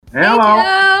Hello. Hey,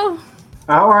 Joe.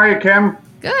 How are you, Kim?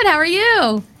 Good. How are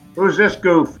you? Who's this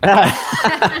goof?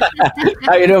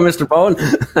 How you doing, Mr. Bowen?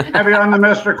 Heavy on the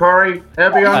mister, Corey.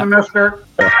 Heavy on the mister.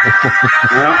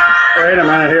 Well, wait a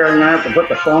minute here. I'm going to have to put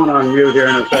the phone on mute here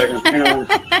in a second. Hang on.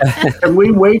 Can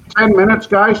we wait 10 minutes,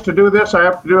 guys, to do this? I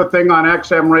have to do a thing on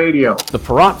XM radio. The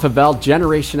Perrant Favel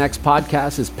Generation X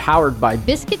podcast is powered by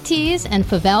Biscuit Teas and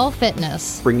Favel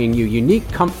Fitness, bringing you unique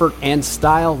comfort and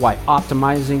style while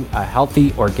optimizing a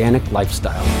healthy, organic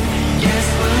lifestyle. Yes,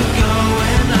 we're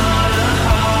going on a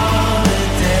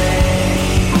holiday.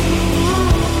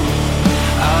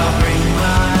 I'll bring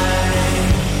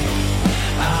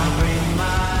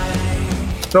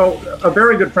mine. So a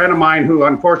very good friend of mine who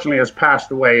unfortunately has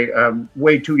passed away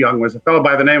way too young was a fellow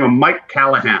by the name of Mike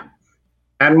Callahan.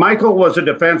 And Michael was a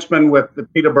defenseman with the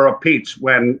Peterborough Petes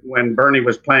when Bernie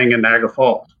was playing in Niagara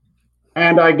Falls.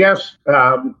 And I guess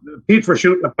the Petes were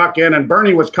shooting the puck in, and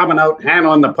Bernie was coming out, hand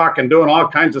on the puck, and doing all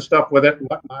kinds of stuff with it and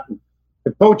whatnot. And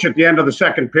the coach at the end of the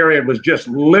second period was just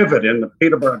livid in the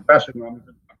Peterborough dressing room.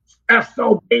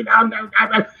 SOB down there.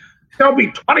 There'll be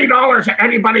 $20 in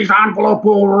anybody's envelope who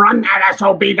will run that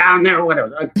SOB down there with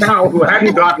a fellow who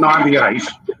hadn't gotten on the ice.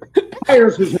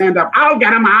 Fires his hand up. I'll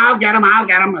get him.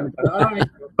 And, all right.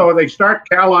 So they start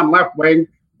Cal on left wing.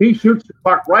 He shoots the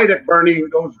puck right at Bernie. He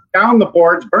goes down the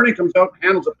boards. Bernie comes out,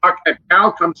 handles the puck, and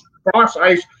Cal comes across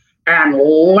ice and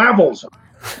levels him.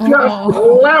 Just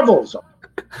levels him.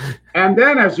 And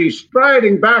then as he's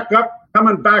striding back up,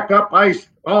 coming back up ice,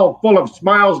 all full of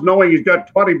smiles, knowing he's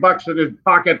got $20 in his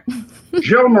pocket,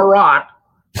 Gilles Marat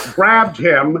grabbed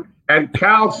him, and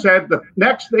Cal said, the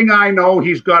next thing I know,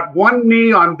 he's got one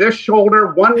knee on this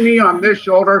shoulder, one knee on this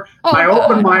shoulder. I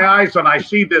open my eyes, and I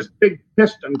see this big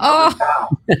piston coming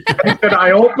down. And he said,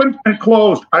 I opened and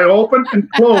closed. I opened and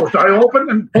closed. I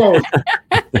opened and closed.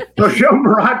 So Gilles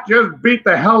Marat just beat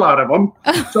the hell out of him.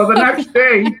 So the next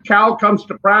day, Cal comes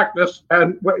to practice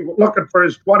and looking for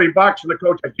his $20, and the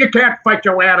coach says, you can't fight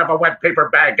your way out of a wet paper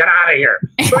bag. Get out of here.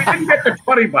 So he didn't get the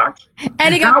 $20.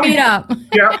 And he got beat up.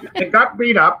 Yeah, he got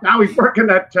beat up. Now he's working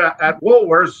at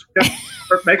Woolworths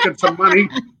for making some money,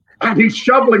 and he's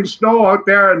shoveling snow out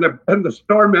there, and the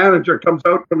store manager comes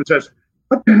out to him and says,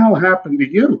 what the hell happened to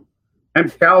you?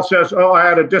 And Cal says, I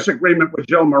had a disagreement with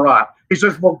Gilles Marat. He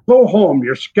says, well, go home.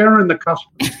 You're scaring the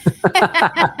customers.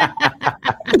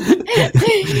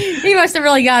 He must have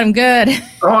really got him good.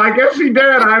 Oh, I guess he did.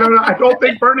 I don't know. I don't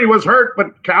think Bernie was hurt,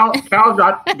 but Cal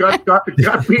got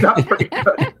beat up pretty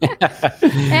good.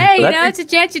 Hey, it's a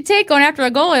chance you take going after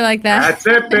a goalie like that. That's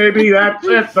it, baby. That's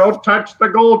it. Don't touch the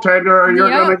goaltender or you're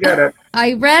going to get it.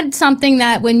 I read something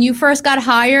that when you first got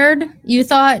hired, you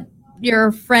thought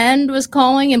your friend was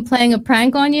calling and playing a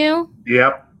prank on you?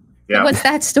 Yep. What's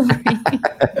that story?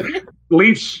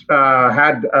 Leafs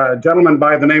had a gentleman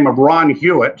by the name of Ron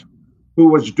Hewitt, who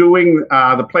was doing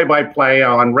the play-by-play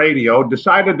on radio,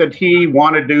 decided that he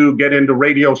wanted to get into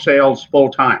radio sales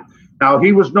full-time. Now,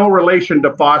 he was no relation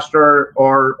to Foster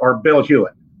or Bill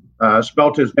Hewitt,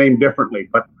 spelt his name differently,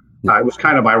 but it was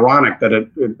kind of ironic that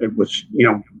it was,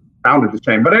 sounded the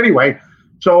same. But anyway,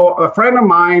 so a friend of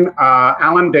mine,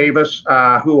 Alan Davis,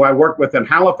 who I worked with in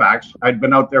Halifax, I'd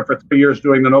been out there for 3 years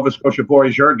doing the Nova Scotia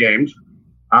Voyageur games.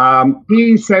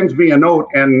 He sends me a note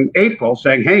in April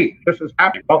saying, hey, this is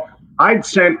happening. Well, I'd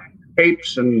sent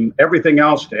tapes and everything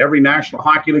else to every National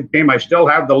Hockey League game. I still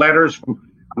have the letters from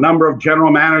a number of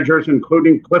general managers,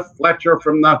 including Cliff Fletcher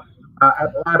from the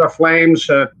Atlanta Flames,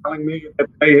 telling me that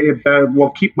they will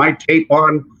keep my tape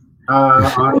on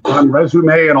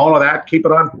resume and all of that, keep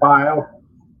it on file.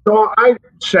 So I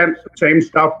sent the same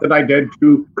stuff that I did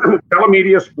to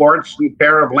Telemedia Sports in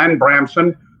care of Len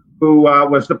Bramson, who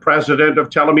was the president of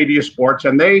Telemedia Sports,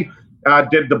 and they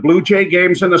did the Blue Jay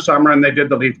games in the summer, and they did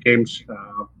the Leaf games.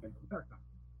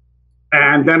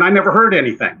 And then I never heard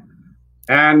anything.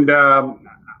 And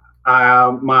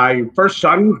my first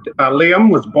son,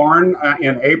 Liam, was born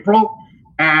in April,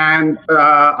 and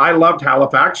I loved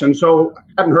Halifax, and so I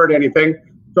hadn't heard anything.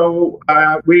 So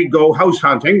we go house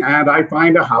hunting, and I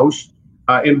find a house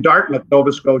in Dartmouth,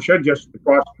 Nova Scotia, just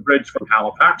across the bridge from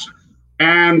Halifax.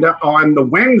 And on the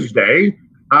Wednesday,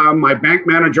 my bank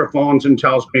manager phones and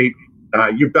tells me,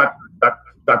 you've got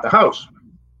the house.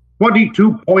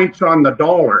 22 points on the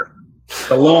dollar.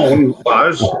 The loan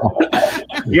was.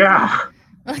 Yeah.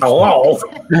 Hello.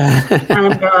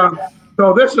 And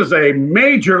so this is a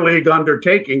major league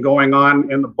undertaking going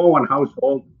on in the Bowen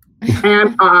household. And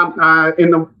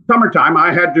in the summertime,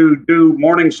 I had to do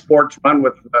morning sports run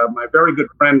with my very good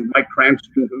friend, Mike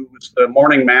Cranston, who was the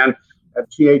morning man at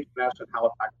CHMS in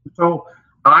Halifax. So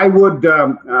I would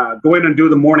go in and do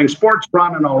the morning sports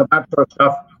run and all of that sort of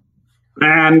stuff.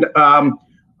 And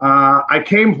I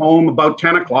came home about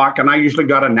 10 o'clock, and I usually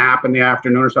got a nap in the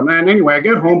afternoon or something. And anyway, I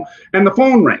get home, and the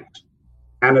phone rings.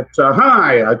 And it's,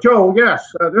 hi, Joe, yes,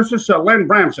 this is Len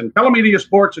Bramson, Telemedia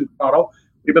Sports in Toronto.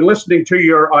 We've been listening to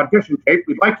your audition tape.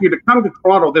 We'd like you to come to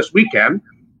Toronto this weekend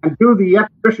and do the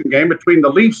exhibition game between the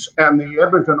Leafs and the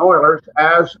Edmonton Oilers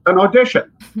as an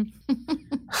audition.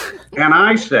 And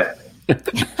I said,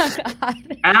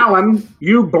 Alan,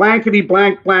 you blankety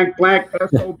blank blank blank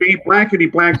SOB blankety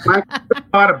blank blank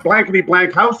bought a blankety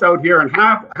blank house out here in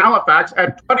Halifax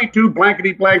at 22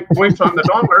 blankety blank points on the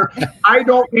dollar. I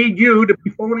don't need you to be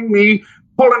phoning me,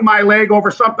 pulling my leg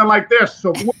over something like this.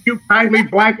 So would you kindly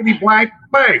blankety blank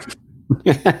blank?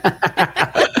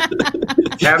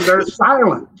 And there's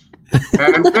silence.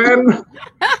 And then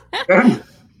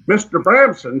Mr.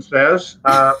 Bramson says,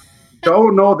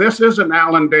 Joe, no, this isn't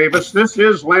Alan Davis. This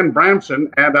is Len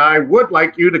Bramson, and I would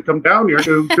like you to come down here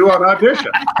to do an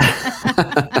audition.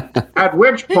 At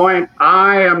which point,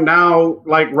 I am now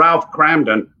like Ralph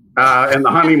Cramden in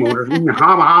The Honeymooners. And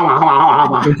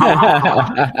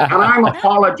I'm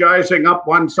apologizing up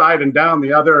one side and down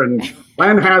the other, and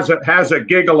Len has a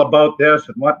giggle about this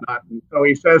and whatnot. And so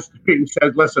he says,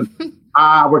 listen,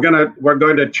 we're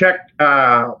going to check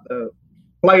the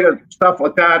flight and stuff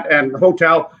like that and the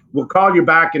hotel. We'll call you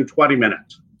back in 20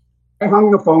 minutes. I hung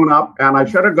the phone up, and I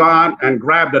should have gone and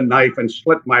grabbed a knife and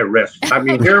slit my wrist. I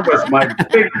mean, here was my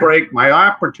big break, my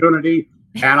opportunity,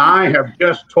 and I have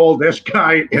just told this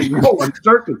guy in no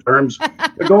uncertain terms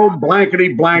to go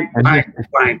blankety blank blank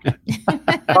blank.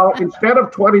 Well, instead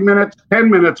of 20 minutes, 10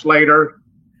 minutes later,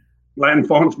 Len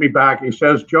phones me back. He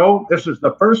says, Joe, this is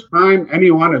the first time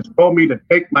anyone has told me to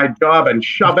take my job and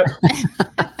shove it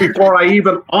before I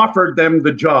even offered them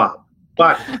the job.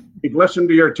 But we've listened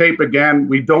to your tape again.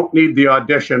 We don't need the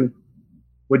audition.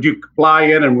 Would you fly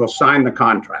in and we'll sign the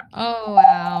contract? Oh,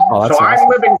 wow. Oh, that's so awesome. I'm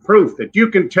living proof that you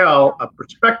can tell a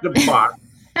prospective boss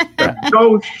to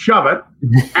go shove it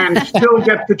and still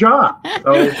get the job.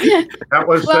 So that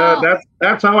was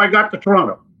that's how I got to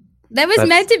Toronto. That was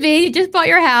meant to be. You just bought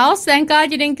your house. Thank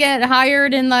God you didn't get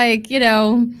hired in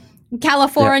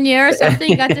California or something.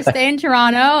 You got to stay in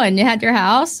Toronto and you had your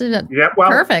house. Yeah, well,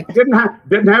 perfect. I didn't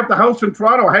have the house in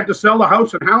Toronto. I had to sell the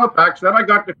house in Halifax. Then I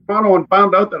got to Toronto and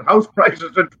found out that house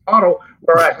prices in Toronto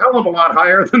were a hell of a lot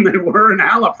higher than they were in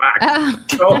Halifax. Oh.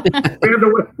 So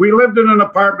we lived in an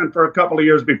apartment for a couple of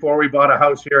years before we bought a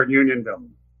house here in Unionville.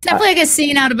 Definitely like a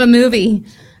scene out of a movie.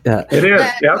 Yeah. It is.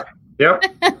 Yep.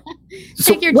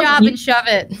 Take your job and shove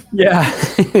it. Yeah.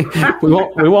 we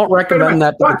won't recommend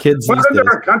that to the kids these Wasn't days.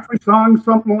 there a country song,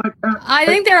 something like that? I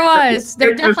think there was.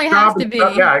 There definitely has to be.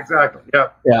 Yeah, exactly.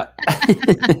 Yeah.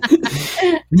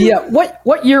 Yeah.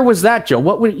 What year was that, Joe?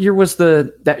 What year was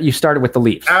that you started with the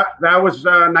Leafs? That was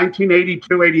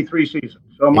 1982-83 season.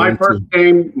 So my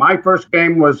first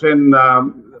game was in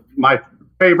my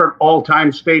favorite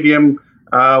all-time stadium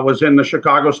was in the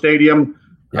Chicago Stadium.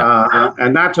 Yeah.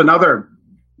 And that's another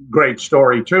great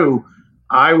story too.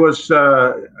 I was,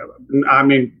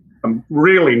 I'm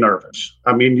really nervous.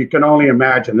 I mean, you can only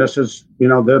imagine. This is,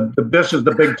 this is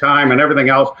the big time and everything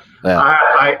else. Yeah.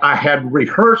 I had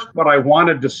rehearsed what I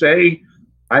wanted to say.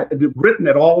 I had written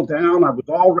it all down. I was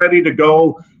all ready to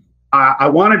go. I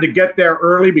wanted to get there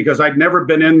early because I'd never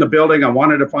been in the building. I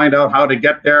wanted to find out how to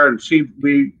get there and see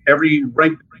every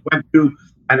rink we went to.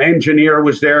 An engineer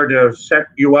was there to set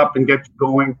you up and get you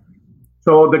going.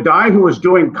 So the guy who was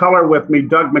doing color with me,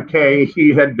 Doug McKay, he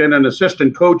had been an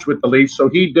assistant coach with the Leafs, so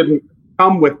he didn't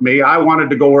come with me. I wanted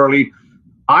to go early.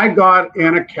 I got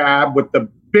in a cab with the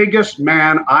biggest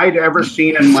man I'd ever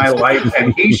seen in my life,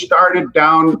 and he started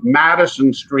down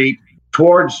Madison Street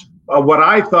towards what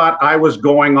I thought I was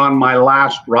going on my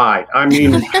last ride. I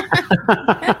mean,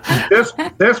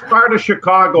 this part of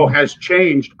Chicago has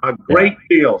changed a great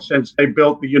deal since they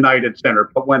built the United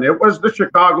Center. But when it was the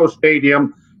Chicago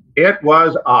Stadium, it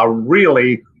was a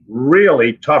really,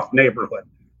 really tough neighborhood.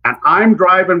 And I'm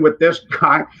driving with this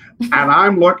guy, and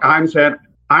I'm saying,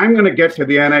 I'm going to get to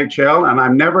the NHL, and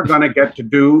I'm never going to get to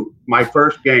do my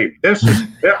first game. This is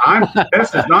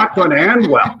not going to end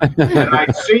well. And I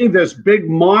see this big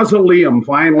mausoleum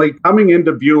finally coming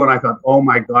into view, and I thought, oh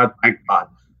my God, thank God.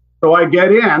 So I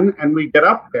get in, and we get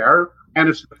up there, and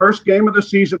it's the first game of the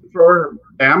season for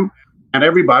them and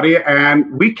everybody,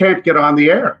 and we can't get on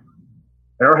the air.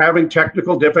 They're having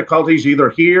technical difficulties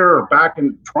either here or back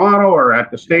in Toronto or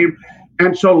at the stadium.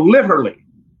 And so literally,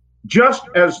 just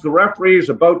as the referee is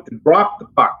about to drop the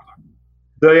puck,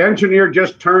 the engineer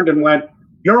just turned and went,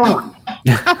 "You're on."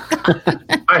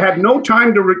 I had no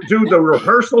time to do the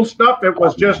rehearsal stuff. It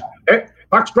was just,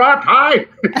 Foxtrot, hi,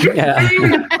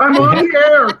 Yeah. I'm on the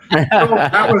air. So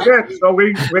that was it. So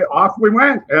we off we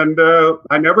went, and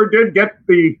I never did get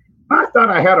the. I thought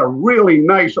I had a really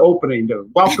nice opening to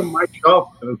welcome myself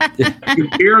to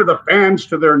hear the fans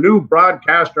to their new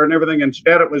broadcaster and everything.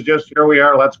 Instead, it was just, here we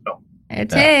are, let's go.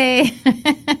 Hey.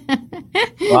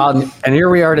 Well, and here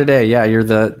we are today. Yeah, you're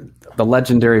the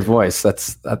legendary voice.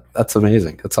 That's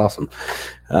amazing. That's awesome.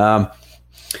 And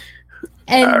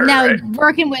now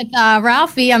working with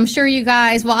Ralphie, I'm sure you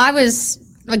guys, well, I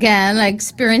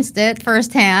experienced it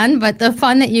firsthand, but the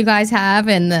fun that you guys have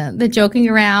and the joking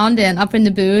around and up in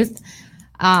the booth.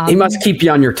 He must keep you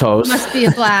on your toes. Must be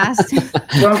a blast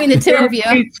between the two of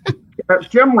you.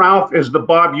 Jim Ralph is the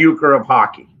Bob Uecker of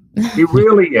hockey. He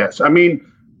really is. I mean,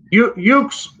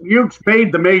 Ueck's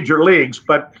made the major leagues,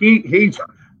 but he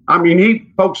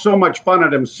pokes so much fun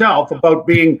at himself about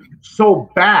being so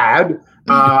bad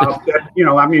that,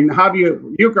 how do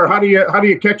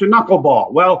you catch a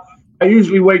knuckleball? Well, I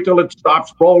usually wait till it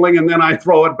stops rolling and then I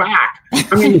throw it back.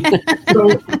 I mean,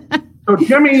 so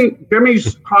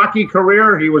Jimmy's hockey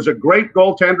career, he was a great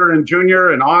goaltender in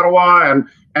junior in Ottawa,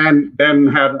 and then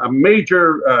had a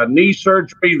major knee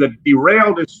surgery that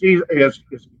derailed his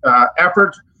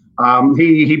efforts.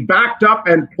 He backed up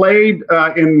and played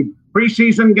in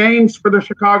preseason games for the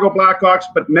Chicago Blackhawks,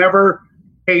 but never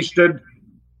tasted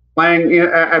playing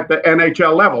at the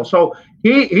NHL level. So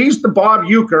he's the Bob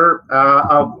Uecker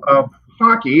of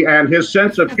hockey, and his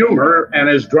sense of humor and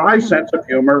his dry sense of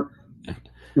humor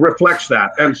reflects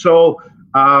that. And so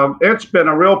it's been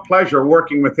a real pleasure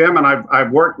working with him, and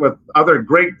I've worked with other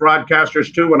great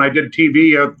broadcasters too. When I did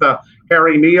TV with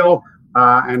Harry Neal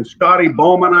and Scotty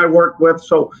Bowen, I worked with.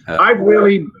 So I've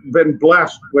really been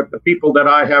blessed with the people that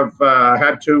I have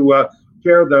had to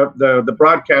share the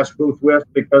broadcast booth with,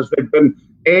 because they've been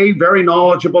very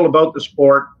knowledgeable about the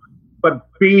sport, but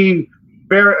B,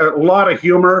 a lot of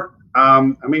humor.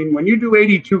 When you do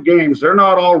 82 games, they're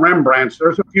not all Rembrandts.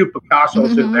 There's a few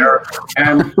Picassos in there,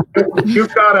 and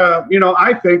you've got to,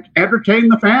 I think, entertain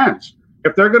the fans.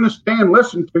 If they're going to stay and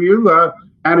listen to you,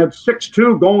 and it's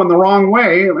 6-2 going the wrong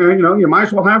way, you might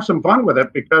as well have some fun with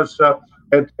it, because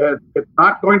it's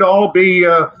not going to all be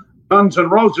guns and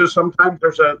roses. Sometimes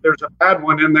there's a bad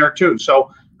one in there too.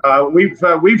 So we've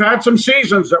had some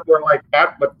seasons that were like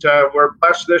that, but we're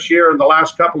blessed this year and the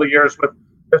last couple of years with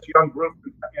this young group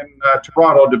in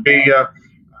Toronto to be,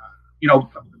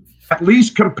 at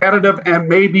least competitive and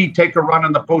maybe take a run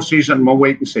in the postseason. We'll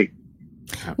wait and see.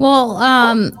 Well,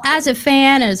 as a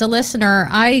fan, as a listener,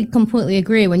 I completely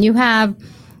agree. When you have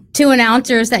two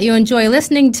announcers that you enjoy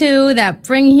listening to, that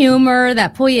bring humor,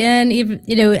 that pull you in, even,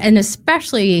 and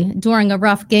especially during a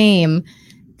rough game,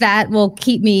 that will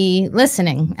keep me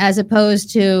listening, as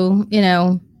opposed to,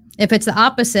 if it's the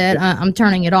opposite, I'm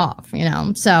turning it off,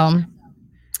 so.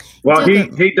 Well,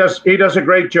 he does a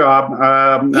great job.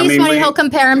 He's funny. He'll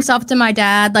compare himself to my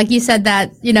dad. Like you said,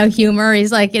 that, humor.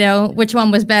 He's like, which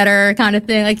one was better kind of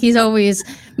thing. Like he's always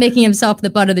making himself the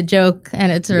butt of the joke.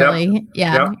 And it's really,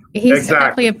 he's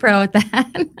definitely a pro at that.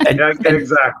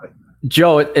 Exactly.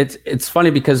 Joe, it's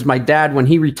funny because my dad, when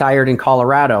he retired in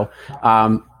Colorado,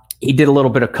 he did a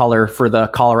little bit of color for the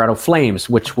Colorado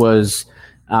Flames, which was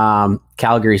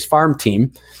Calgary's farm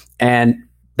team. And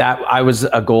that I was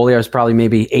a goalie. I was probably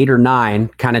maybe 8 or 9,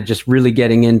 kind of just really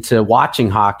getting into watching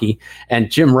hockey. And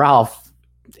Jim Ralph,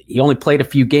 he only played a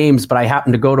few games, but I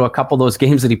happened to go to a couple of those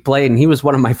games that he played, and he was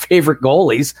one of my favorite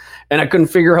goalies. And I couldn't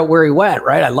figure out where he went,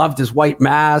 right? I loved his white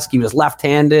mask. He was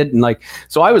left-handed. And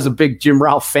so I was a big Jim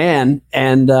Ralph fan.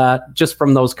 And just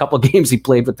from those couple of games he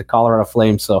played with the Colorado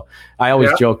Flames. So I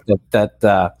always joke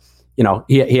that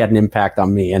he had an impact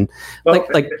on me. And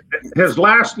his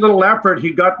last little effort,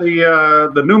 he got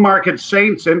the Newmarket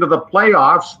Saints into the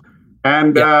playoffs,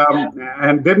 and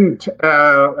didn't.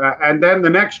 And then the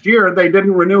next year they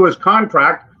didn't renew his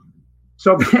contract,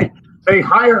 so they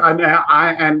hire.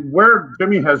 And where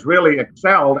Jimmy has really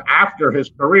excelled after his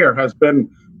career has been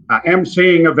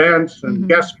emceeing events and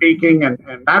guest speaking and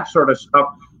that sort of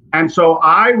stuff. And so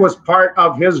I was part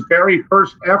of his very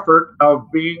first effort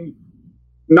of being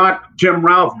not Jim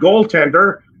Ralph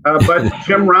goaltender, but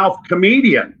Jim Ralph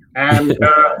comedian. And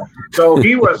so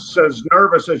he was as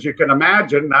nervous as you can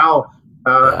imagine. Now,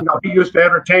 he used to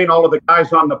entertain all of the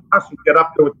guys on the bus and get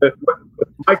up to with the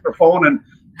microphone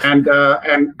and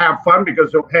have fun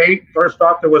because, hey, first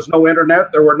off, there was no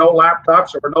internet, there were no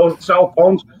laptops, there were no cell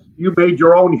phones. You made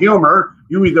your own humor.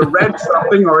 You either read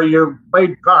something or you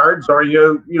played cards or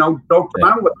you joked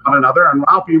around with one another. And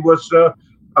Ralphie was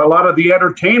a lot of the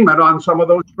entertainment on some of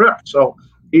those trips. So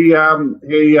we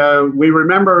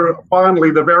remember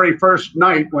fondly the very first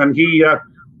night when he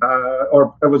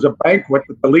or it was a banquet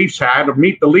that the Leafs had, a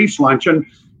Meet the Leafs luncheon.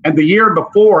 And the year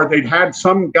before, they'd had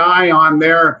some guy on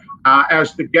there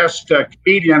as the guest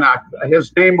comedian.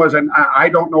 His name was, and I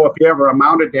don't know if he ever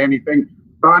amounted to anything,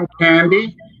 John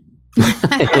Candy.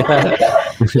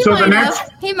 So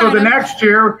the next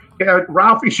year,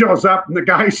 Ralphie shows up, and the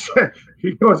guy said,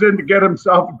 he goes in to get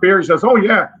himself a beer. He says, "Oh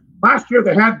yeah, last year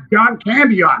they had John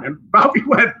Candy on," and Ralphie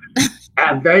went,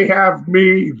 "And they have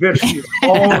me this year."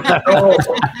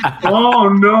 Oh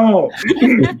no!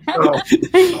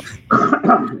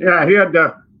 Yeah, he had,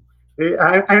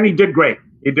 and he did great.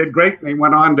 He did great, and he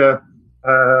went on to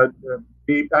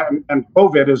and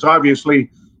COVID has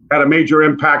obviously had a major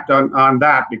impact on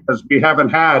that, because we haven't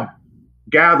had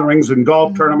gatherings and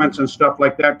golf tournaments and stuff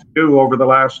like that to do over the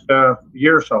last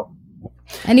year or so.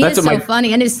 And he is so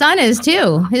funny, and his son is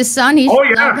too. His son, he's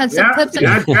got some clips of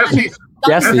Jesse's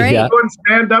doing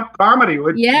stand-up comedy.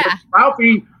 Which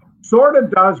Ralphie sort of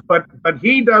does, but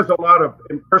he does a lot of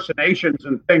impersonations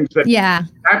and things that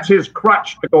that's his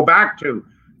crutch to go back to.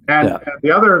 And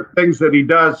the other things that he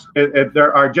does,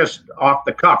 there are just off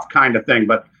the cuff kind of thing.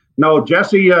 But no,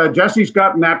 Jesse's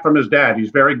gotten that from his dad.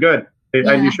 He's very good,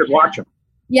 and you should watch him.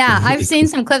 Yeah, I've seen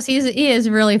some clips. He is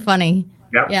really funny.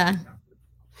 Yep. Yeah.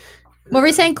 What were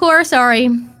you saying, Cor? Sorry.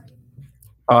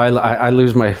 Oh, I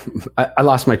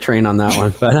lost my train on that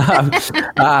one. But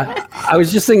I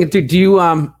was just thinking, do you?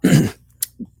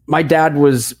 My dad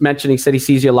was mentioning, said he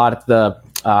sees you a lot at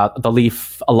the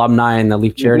Leaf alumni and the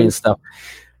Leaf charity and stuff.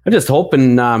 I'm just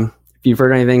hoping, if you've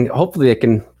heard anything, hopefully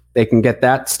they can get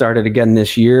that started again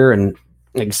this year. And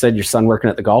like you said, your son working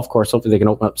at the golf course, hopefully they can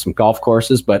open up some golf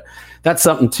courses. But that's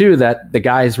something too that the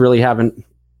guys really haven't,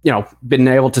 been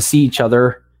able to see each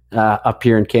other up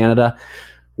here in Canada,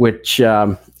 which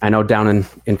I know down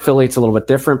in Philly it's a little bit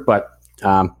different. But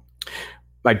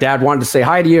my dad wanted to say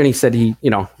hi to you, and he said a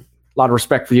lot of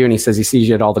respect for you, and he says he sees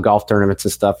you at all the golf tournaments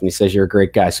and stuff, and he says you're a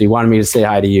great guy. So he wanted me to say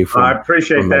hi to you. I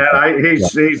appreciate that.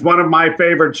 He's one of my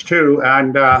favorites too,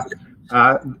 and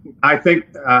I think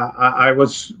I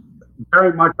was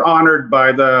very much honored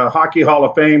by the Hockey Hall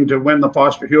of Fame to win the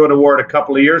Foster Hewitt Award a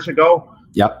couple of years ago.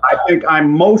 Yep. I think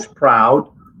I'm most proud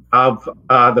of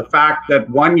the fact that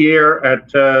one year at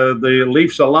the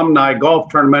Leafs alumni golf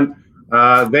tournament,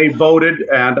 they voted,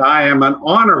 and I am an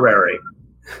honorary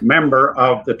member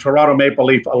of the Toronto Maple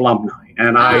Leaf alumni.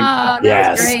 And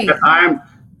I'm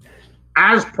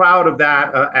as proud of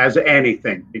that as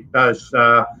anything, because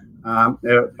a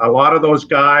lot of those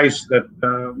guys that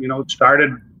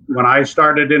started when I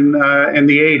started in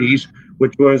the 80s,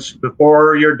 which was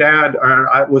before your dad, or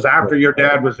it was after your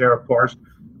dad was there, of course.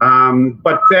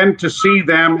 But then to see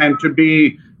them and to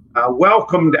be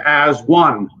welcomed as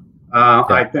one,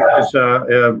 I think is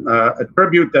a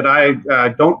tribute that I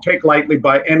don't take lightly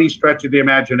by any stretch of the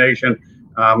imagination.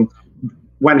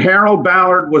 When Harold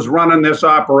Ballard was running this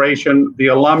operation, the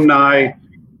alumni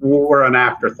were an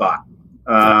afterthought.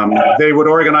 They would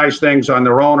organize things on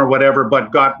their own or whatever,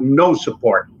 but got no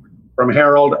support from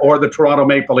Harold or the Toronto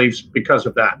Maple Leafs because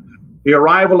of that. The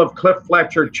arrival of Cliff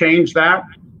Fletcher changed that.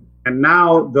 And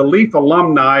now the Leaf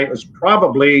alumni is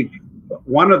probably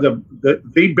one of the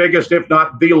biggest, if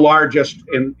not the largest,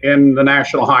 in the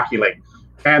National Hockey League.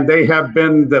 And they have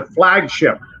been the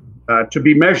flagship to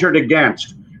be measured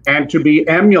against and to be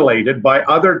emulated by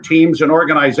other teams and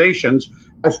organizations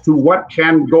as to what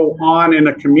can go on in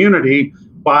a community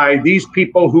by these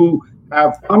people who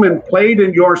have come and played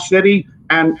in your city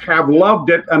and have loved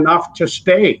it enough to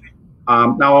stay.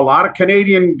 Now, a lot of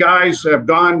Canadian guys have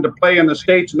gone to play in the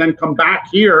States and then come back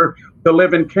here to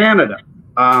live in Canada.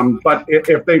 But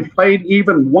if they've played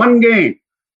even one game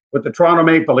with the Toronto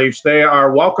Maple Leafs, they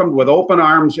are welcomed with open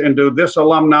arms into this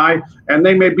alumni, and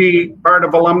they may be part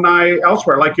of alumni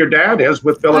elsewhere, like your dad is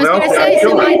with Philadelphia. I was going to say,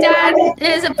 so my dad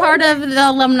is a part of the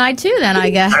alumni too, then, I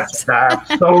guess.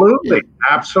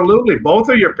 Absolutely. Both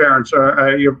of your parents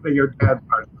are your dad.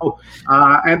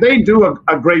 And they do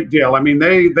a great deal. I mean,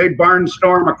 they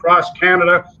barnstorm across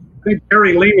Canada. I think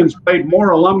Barry Lehman's played more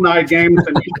alumni games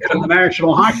than he did in the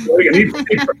National Hockey League, and he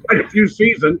played for quite a few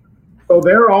seasons. So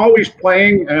they're always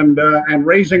playing and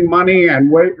raising money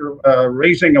and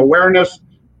raising awareness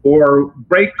for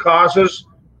great causes.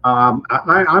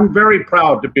 I'm very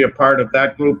proud to be a part of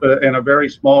that group in a very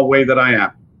small way that I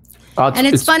am. And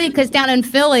it's funny because down in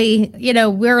Philly,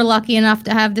 we're lucky enough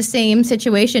to have the same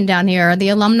situation down here. The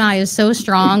alumni is so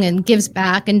strong and gives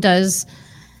back and does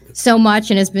so much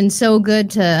and has been so good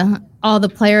to all the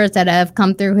players that have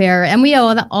come through here. And we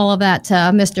owe all of that to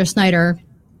Mr. Snyder.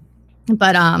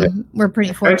 But we're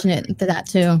pretty fortunate to that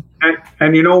too.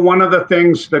 And one of the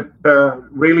things that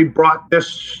really brought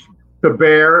this to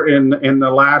bear in the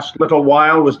last little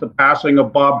while was the passing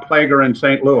of Bob Plager in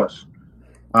St. Louis.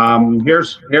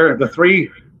 Here the three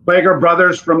Plager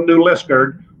brothers from New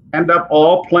Liskeard end up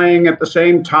all playing at the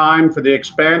same time for the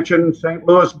expansion St.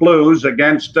 Louis Blues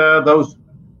against those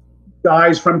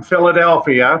guys from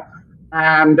Philadelphia.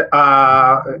 And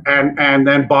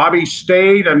then Bobby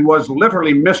stayed and was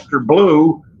literally Mr.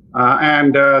 Blue,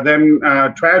 and then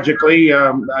tragically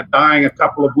dying a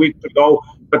couple of weeks ago.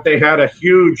 But they had a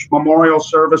huge memorial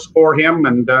service for him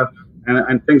and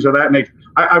things of that nature.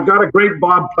 I've got a great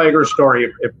Bob Plager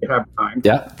story if you have time.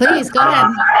 Yeah, Please go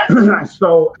ahead.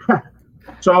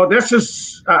 So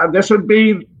this would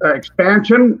be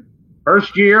expansion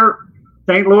first year.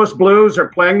 St. Louis Blues are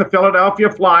playing the Philadelphia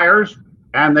Flyers,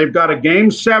 and they've got a Game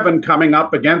 7 coming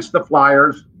up against the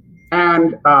Flyers.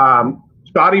 And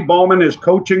Scotty Bowen is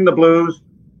coaching the Blues,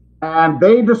 and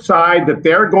they decide that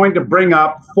they're going to bring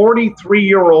up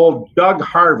 43-year-old Doug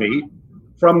Harvey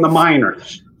from the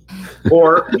minors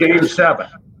for Game 7.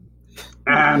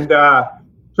 And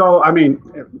so, I mean,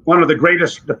 one of the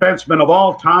greatest defensemen of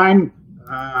all time,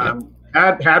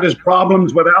 had his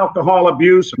problems with alcohol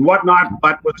abuse and whatnot,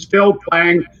 but was still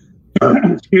playing,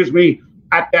 excuse me,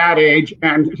 at that age.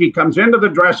 And he comes into the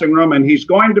dressing room, and he's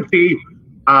going to be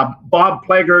Bob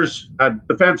Plager's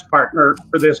defense partner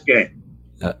for this game.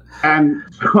 And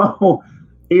so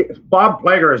Bob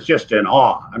Plager is just in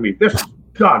awe. I mean, this is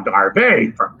Doug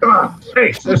Harvey, for God's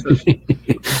sakes. This is the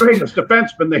greatest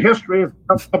defenseman in the history of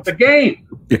the game.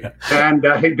 Yeah. And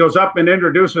he goes up and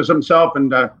introduces himself and,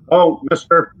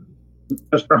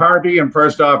 Mr. Harvey. And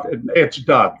first off, it's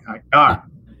Doug.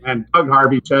 And Doug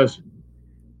Harvey says,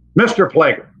 Mr.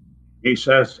 Plager, he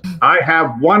says, I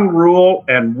have one rule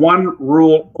and one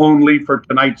rule only for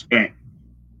tonight's game.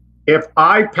 If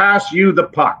I pass you the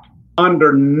puck,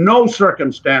 under no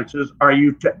circumstances are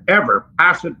you to ever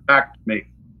pass it back to me.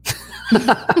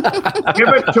 Give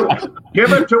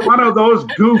it to one of those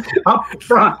goofs up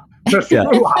front to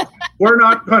screw up. We're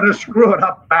not going to screw it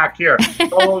up back here.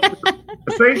 So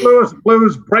the St. Louis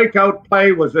Blues breakout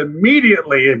play was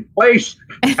immediately in place,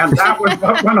 and that was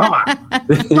what went on.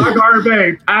 Doug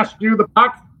Harvey passed you the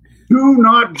puck. Do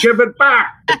not give it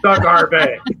back to Doug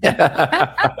Harvey.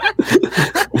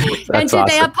 And did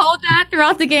they uphold that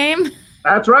throughout the game?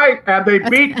 That's right. And they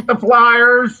beat the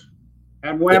Flyers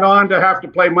and went on to have to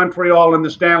play Montreal in the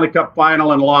Stanley Cup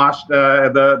final and lost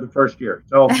the first year.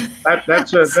 So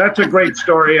that's a great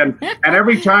story. And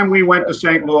every time we went to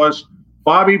St. Louis,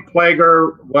 Bobby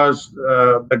Plager was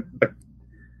the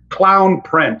clown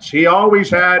prince. He always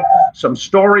had some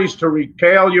stories to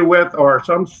regale you with, or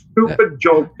some stupid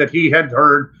joke that he had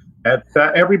heard that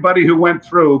everybody who went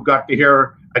through got to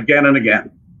hear again and again.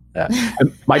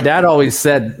 And my dad always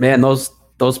said, man, those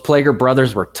Plager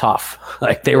brothers were tough.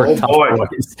 Like they were tough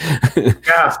boys.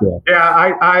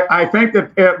 I think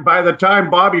that by the time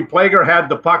Bobby Plager had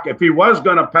the puck, if he was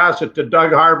going to pass it to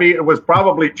Doug Harvey, it was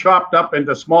probably chopped up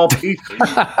into small pieces.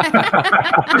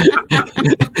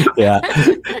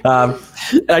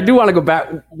 I do want to go back.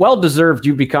 Well deserved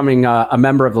you becoming a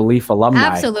member of the Leaf alumni.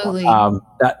 Absolutely.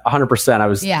 That 100%. I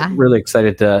was really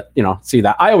excited to see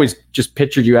that. I always just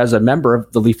pictured you as a member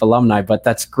of the Leaf alumni, but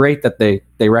that's great that they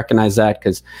recognize that,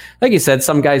 because like you said,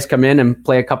 some guys come in and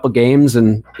play a couple games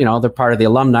and they're part of the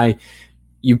alumni.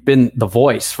 You've been the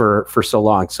voice for so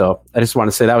long, so I just want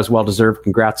to say that was well deserved.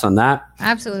 Congrats on that.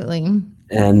 Absolutely.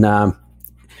 And I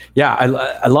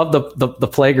love the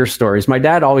Plager stories. My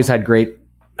dad always had great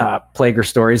Plager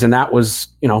stories, and that was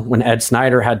when Ed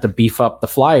Snyder had to beef up the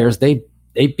Flyers, they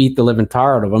beat the living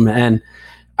tar out of them. And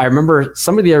I remember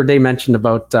somebody the other day mentioned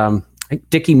about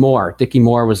Dickie Moore. Dickie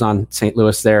Moore was on St.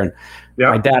 Louis there, and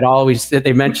my dad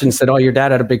said, oh, your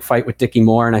dad had a big fight with Dickie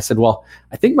Moore. And I said, well,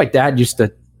 I think my dad used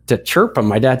to chirp him.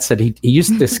 My dad said he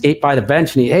used to skate by the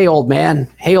bench and hey, old man,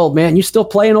 you still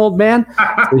playing, old man?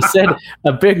 So he said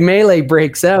a big melee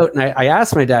breaks out. And I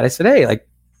asked my dad, I said, hey,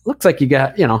 looks like you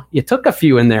got, you took a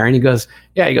few in there. And he goes,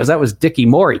 that was Dickie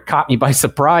Moore. He caught me by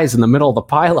surprise in the middle of the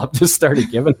pileup, just started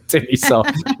giving it to me. So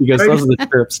he goes, those are the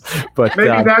trips. But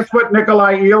maybe that's what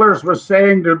Nikolai Ehlers was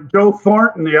saying to Joe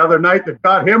Thornton the other night that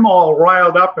got him all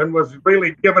riled up and was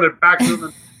really giving it back to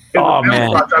him.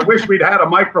 Man. I wish we'd had a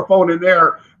microphone in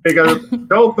there, because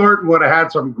Joe Thornton would have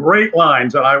had some great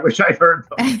lines, and I wish I'd heard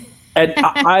them. And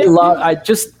I love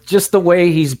just the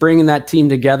way he's bringing that team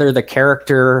together, the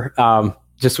character,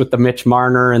 just with the Mitch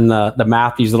Marner and the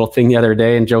Matthews little thing the other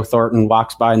day, and Joe Thornton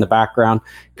walks by in the background,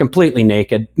 completely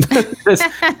naked, just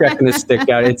cracking his stick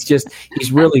out. It's just,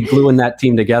 he's really gluing that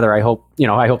team together. I hope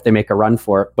they make a run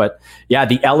for it. But yeah,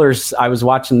 the Ehlers, I was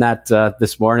watching that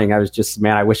this morning. I was just,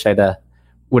 man, I wish I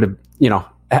would have,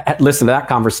 listen to that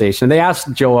conversation. They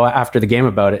asked Joe after the game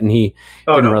about it, and he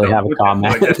didn't really have a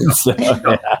comment. So,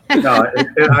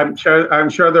 I'm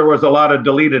sure there was a lot of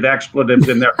deleted expletives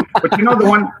in there. But you know,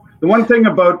 the one thing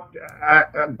about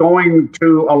going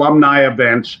to alumni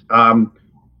events,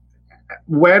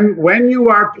 when you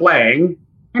are playing,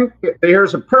 and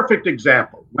here's a perfect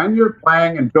example. When you're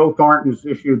playing, and Joe Thornton's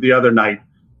issue the other night,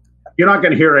 you're not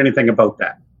going to hear anything about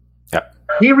that. Yep.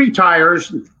 He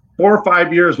retires 4 or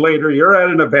 5 years later. You're at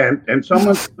an event, and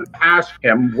someone's going to ask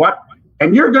him what,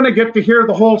 and you're going to get to hear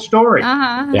the whole story.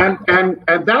 Uh-huh. Yeah. And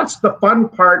that's the fun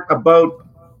part about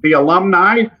the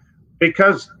alumni,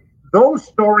 because those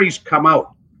stories come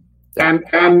out. And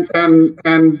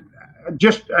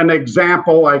just an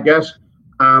example, I guess.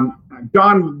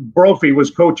 John Brophy was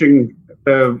coaching.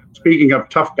 Speaking of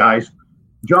tough guys,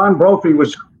 John Brophy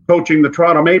was coaching the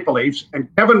Toronto Maple Leafs, and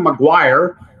Kevin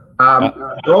Maguire,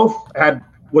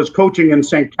 was coaching in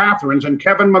St. Catharines, and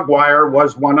Kevin Maguire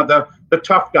was one of the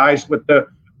tough guys with the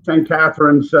St.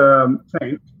 Catharines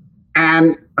Saints.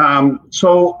 And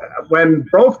so when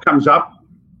Broth comes up,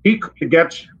 he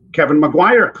gets Kevin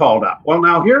Maguire called up. Well,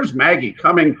 now here's Maggie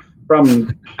coming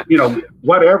from,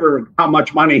 how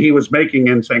much money he was making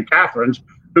in St. Catharines,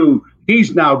 to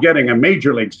he's now getting a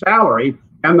major league salary.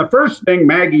 And the first thing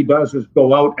Maggie does is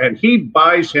go out and he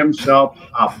buys himself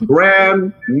a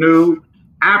brand new,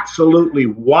 absolutely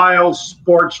wild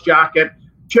sports jacket,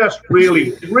 just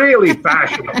really, really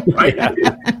fashionable, right?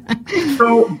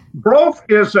 So Broth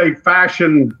is a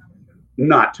fashion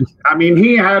nut. I mean,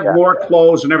 he had more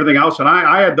clothes and everything else. And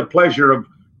I had the pleasure of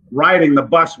riding the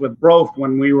bus with Broth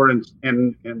when we were in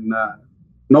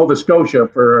Nova Scotia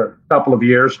for a couple of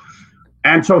years.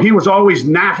 And so he was always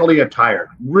nattily attired,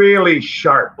 really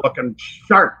sharp, looking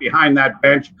sharp behind that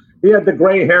bench. He had the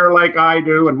gray hair like I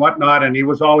do and whatnot, and he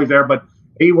was always there, but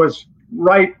he was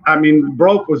right. I mean,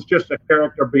 Broth was just a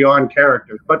character beyond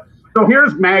characters. But so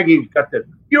here's Maggie, got this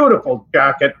beautiful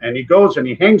jacket, and he goes and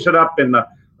he hangs it up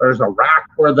there's a rack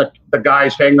where the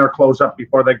guys hang their clothes up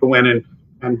before they go in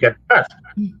and get dressed.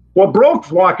 Well, Broth's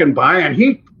walking by, and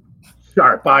he,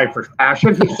 sharp eye for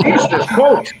fashion, he sees this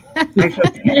coat. He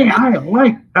says, hey, I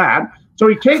like that. So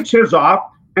he takes his off,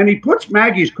 and he puts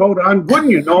Maggie's coat on. Wouldn't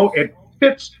you know, it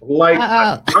fits like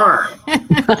a charm.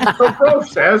 So Broth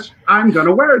says, I'm going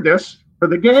to wear this for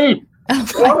the game.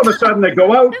 All of a sudden, they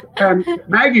go out, and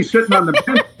Maggie's sitting on the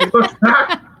bench. He looks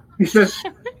back. He says,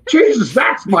 Jesus,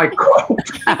 that's my coat.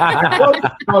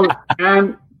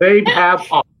 And they have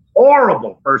a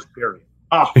horrible first period.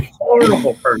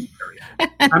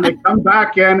 And they come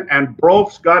back in, and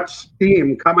Broth's got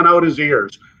steam coming out his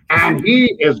ears. And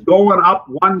he is going up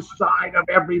one side of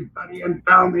everybody and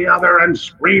down the other and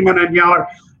screaming and yelling.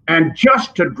 And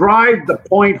just to drive the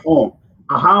point home,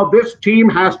 how this team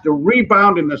has to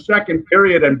rebound in the second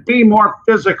period and be more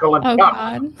physical and tough.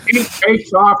 God. He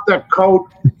takes off the coat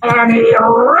and he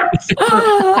rips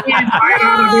the steam right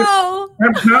out of it.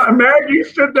 And Maggie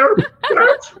stood there,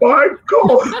 that's my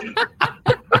coat.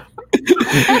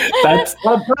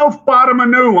 Broth bought him a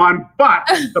new one, but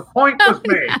the point was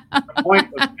made.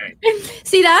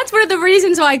 See, that's one of the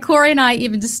reasons why Corey and I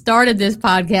even started this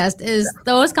podcast, is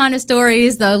those kind of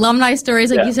stories, the alumni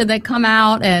stories, like you said, that come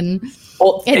out, and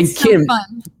it's so Kim,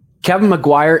 fun. Kevin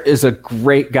Maguire is a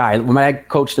great guy. When I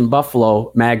coached in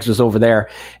Buffalo, Mags was over there,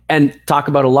 and talk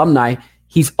about alumni,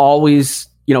 he's always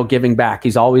giving back.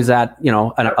 He's always at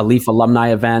a Leaf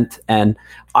alumni event, and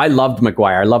I loved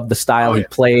Maguire. I loved the style he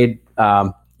played.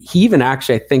 He even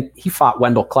actually, I think he fought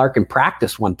Wendell Clark in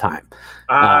practice one time.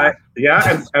 And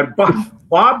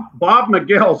Bob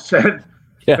McGill said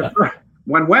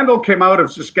when Wendell came out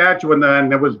of Saskatchewan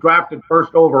and was drafted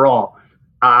first overall,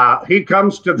 he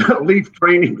comes to the Leaf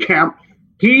training camp.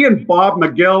 He and Bob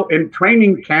McGill in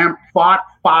training camp fought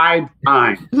 5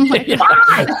 times.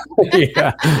 5!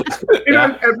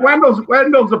 And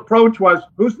Wendell's approach was,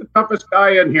 who's the toughest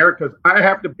guy in here? Because I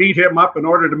have to beat him up in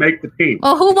order to make the team.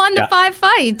 Well, who won the 5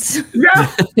 fights?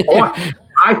 Yeah.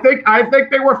 I think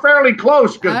they were fairly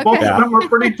close, because both of them were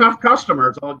pretty tough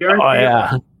customers. I'll guarantee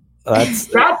you.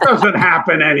 That doesn't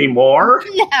happen anymore.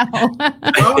 No.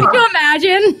 Can you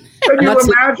imagine? Can you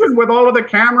imagine with all of the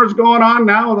cameras going on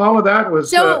now, with all of that? It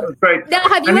was great. Now,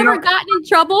 have you ever gotten in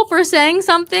trouble for saying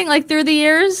something like through the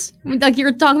years? Like you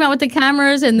were talking about with the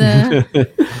cameras and the...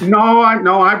 No,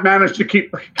 I've managed to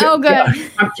keep...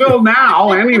 good. Until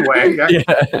now, anyway.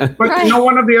 But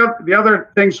one of the other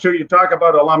things, too, you talk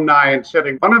about alumni and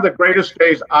sitting. One of the greatest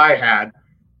days I had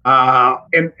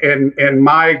in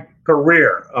my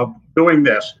career of doing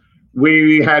this,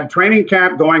 we had training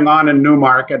camp going on in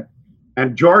Newmarket,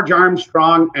 and George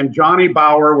Armstrong and Johnny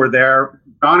Bauer were there.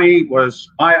 Johnny was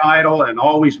my idol and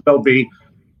always will be.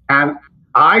 And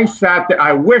I sat there.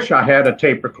 I wish I had a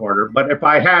tape recorder, but if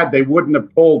I had, they wouldn't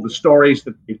have told the stories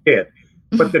that they did.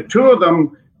 But the two of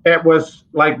them, it was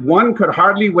like one could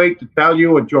hardly wait to tell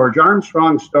you a George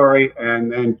Armstrong story,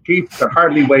 and then Chief could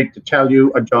hardly wait to tell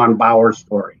you a John Bower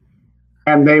story.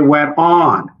 And they went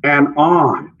on and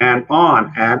on and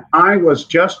on. And I was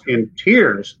just in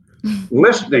tears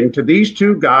listening to these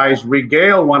two guys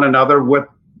regale one another with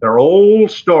their old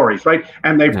stories, right?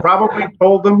 And they probably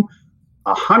told them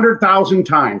 100,000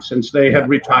 times since they had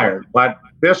retired. But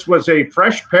this was a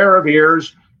fresh pair of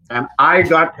ears, and I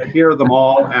got to hear them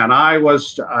all. And I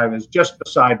was just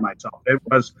beside myself.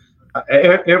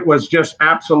 It was just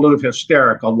absolute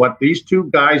hysterical what these two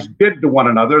guys did to one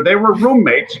another. They were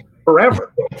roommates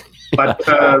forever, but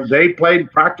they played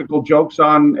practical jokes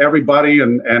on everybody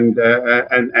and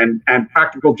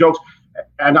practical jokes.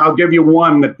 And I'll give you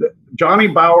one that Johnny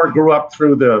Bower grew up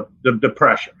through the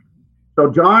Depression. So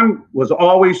John was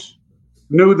always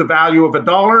knew the value of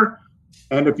 $1.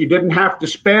 And if you didn't have to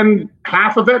spend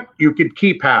half of it, you could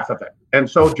keep half of it. And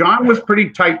so John was pretty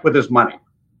tight with his money.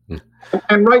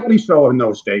 And rightly so in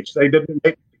those days. They didn't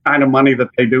make the kind of money that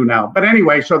they do now. But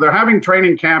anyway, so they're having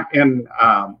training camp in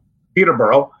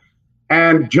Peterborough,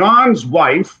 and John's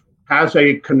wife has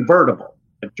a convertible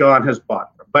that John has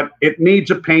bought, but it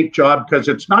needs a paint job because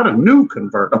it's not a new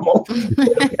convertible.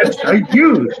 It's a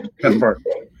used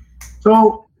convertible.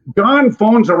 So John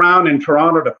phones around in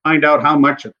Toronto to find out how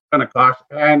much it's going to cost,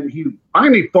 and he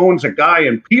finally phones a guy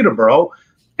in Peterborough,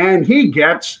 and he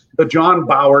gets the John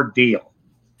Bower deal.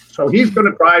 So he's going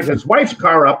to drive his wife's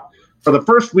car up for the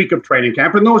first week of training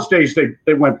camp. In those days,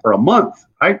 they went for a month,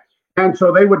 right? And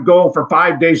so they would go for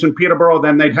 5 days in Peterborough,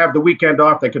 then they'd have the weekend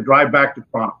off. They could drive back to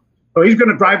Toronto. So he's going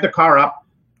to drive the car up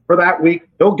for that week.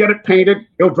 He'll get it painted.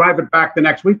 He'll drive it back the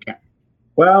next weekend.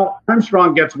 Well,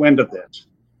 Armstrong gets wind of this.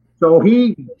 So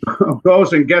he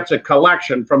goes and gets a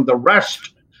collection from the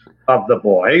rest of the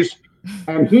boys,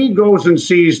 and he goes and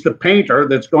sees the painter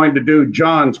that's going to do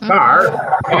John's car,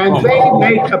 and they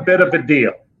make a bit of a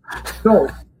deal. So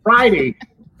Friday,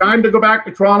 time to go back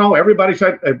to Toronto. Everybody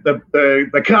said,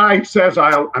 the guy says,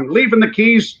 I'm leaving the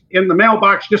keys in the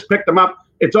mailbox, just pick them up.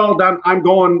 It's all done. I'm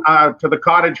going to the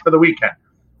cottage for the weekend.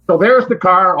 So there's the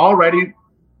car all ready.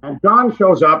 And John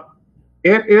shows up.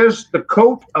 It is the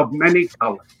coat of many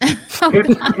colors. It's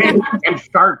pink and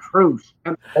chartreuse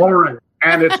and orange,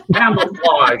 and it's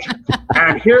camouflage.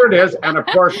 And here it is. And of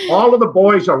course, all of the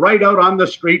boys are right out on the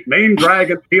street, main drag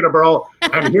in Peterborough.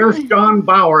 And here's John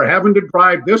Bower having to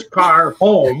drive this car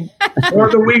home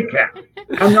for the weekend.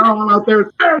 And they're all out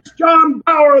there. There's John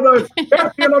Bower, the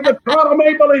champion of the Toronto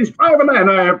Maple Leafs, driving. And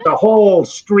the whole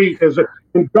street is,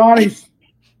 and Johnny's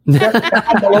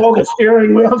down below the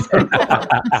steering wheels. So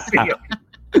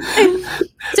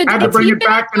had to bring it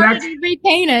back the next.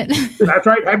 Repaint it. That's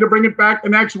right. Had to bring it back the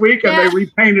next week, and they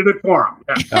repainted it for him.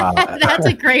 Yeah. That's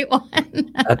a great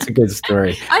one. That's a good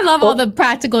story. I love all the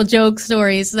practical joke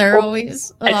stories. They're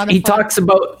always a lot of fun. He talks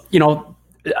about,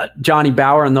 Johnny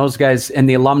Bower and those guys and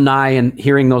the alumni and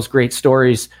hearing those great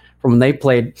stories from when they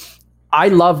played. I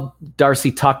love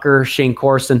Darcy Tucker, Shane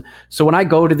Corson. So when I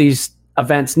go to these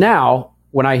events now,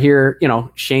 when I hear,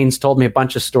 Shane's told me a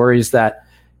bunch of stories that,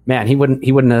 man, he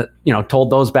wouldn't have, told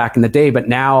those back in the day, but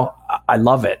now I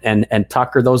love it. And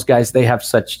Tucker, those guys, they have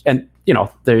such, and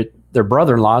they're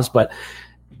brother-in-laws, but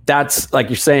that's like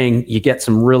you're saying, you get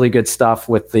some really good stuff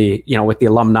with the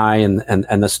alumni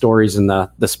and the stories and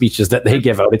the speeches that they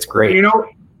give out. It's great.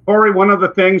 Corey, one of the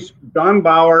things, John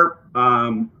Bower,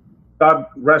 God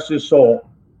rest his soul,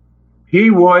 he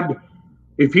would,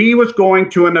 if he was going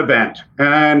to an event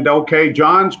and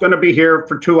John's going to be here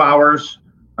for 2 hours,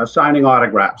 signing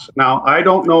autographs. Now, I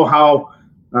don't know how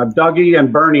Dougie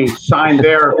and Bernie signed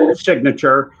their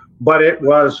signature, but it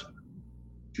was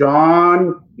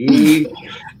John E.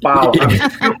 Bower.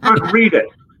 You could read it.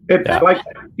 It's like,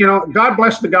 God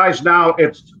bless the guys now.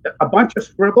 It's a bunch of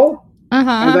scribble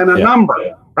and then a number,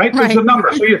 right? There's a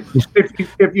number. So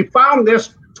if you found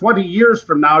this 20 years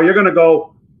from now, you're going to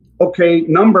go, okay,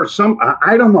 number some,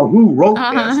 I don't know who wrote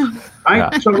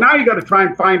this. So now you got to try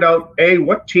and find out,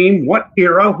 what team, what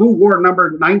era, who wore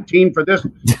number 19 for this,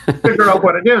 figure out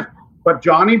what it is. But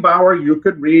Johnny Bower, you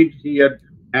could read,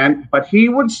 but he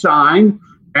would sign,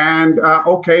 and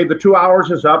the 2 hours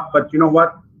is up, but you know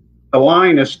what? The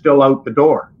line is still out the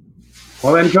door.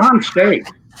 Well, then John stayed.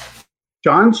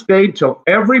 John stayed till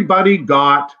everybody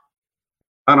got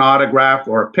an autograph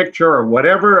or a picture or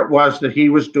whatever it was that he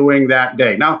was doing that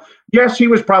day. Now, yes, he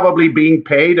was probably being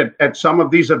paid at some of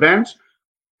these events,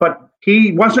 but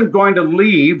he wasn't going to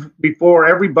leave before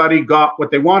everybody got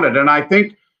what they wanted. And I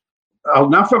think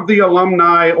enough of the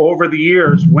alumni over the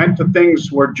years went to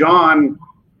things where John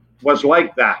was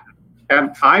like that.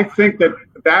 And I think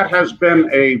that has been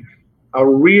a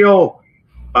real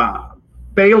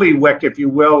bailiwick, if you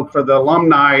will, for the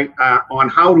alumni on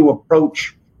how to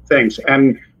approach things.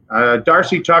 And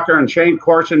Darcy Tucker and Shane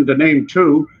Corson, to name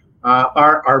two,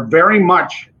 are very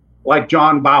much like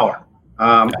John Bauer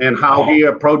and how he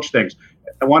approached things.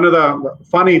 One of the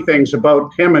funny things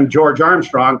about him and George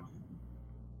Armstrong,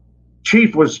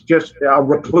 Chief was just a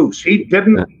recluse. He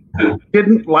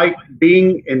didn't like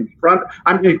being in front.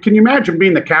 I mean, can you imagine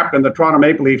being the captain of the Toronto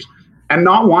Maple Leafs and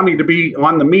not wanting to be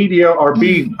on the media or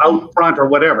be out front or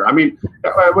whatever? I mean,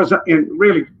 it was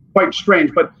really quite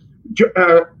strange. But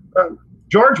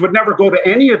George would never go to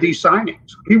any of these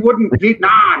signings. He wouldn't.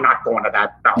 I'm not going to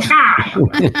that. No.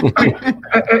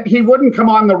 I mean, he wouldn't come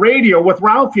on the radio with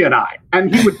Ralphie and I,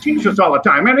 and he would teach us all the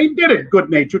time. And he did it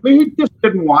good-naturedly. He just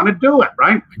didn't want to do it,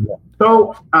 right?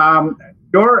 So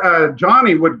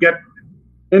Johnny would get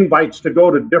invites to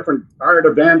go to different art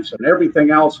events and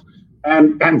everything else,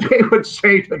 and they would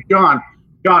say to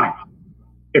Johnny,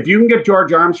 if you can get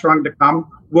George Armstrong to come,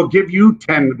 we'll give you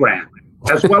 10 grand.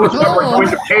 As well as what we're going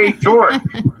to pay George.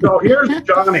 So here's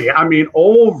Johnny. I mean,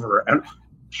 over and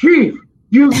Chief,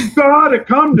 you've got to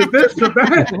come to this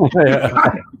event.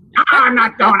 I'm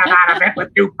not going to that event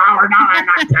with you, Power. No, I'm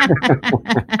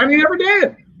not. And he never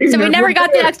did. So we never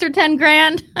got the extra 10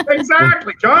 grand.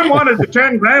 Exactly. John wanted the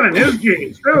 10 grand in his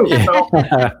jeans too. So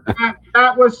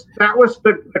that was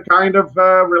the kind of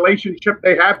relationship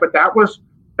they had. But that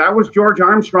was George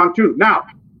Armstrong too. Now,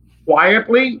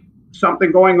 quietly,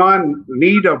 something going on,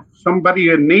 need of somebody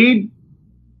in need,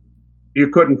 you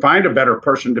couldn't find a better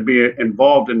person to be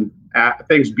involved in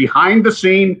things behind the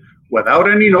scene without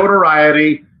any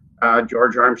notoriety.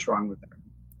 George Armstrong was there.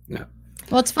 Yeah.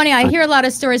 Well, it's funny. I hear a lot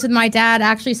of stories with my dad.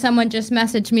 Actually, someone just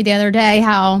messaged me the other day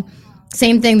how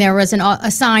same thing. There was a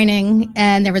signing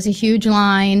and there was a huge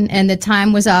line and the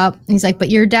time was up. And he's like, but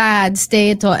your dad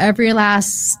stayed till every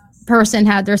last person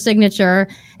had their signature,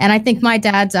 and I think my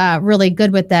dad's really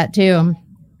good with that too.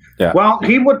 Yeah. Well,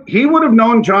 he would have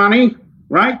known Johnny,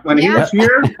 right, when he was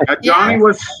here. Johnny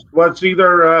was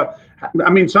either.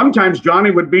 I mean, sometimes Johnny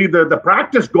would be the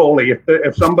practice goalie if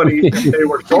they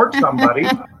were short somebody,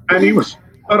 and he was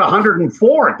about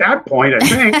 104 at that point, I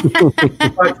think.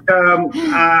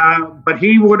 But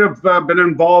he would have been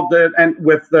involved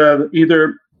with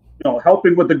either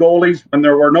helping with the goalies when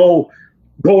there were no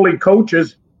goalie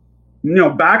coaches.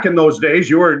 Back in those days,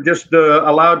 you were just you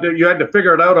had to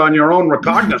figure it out on your own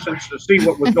recognizance to see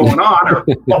what was going on or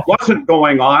what wasn't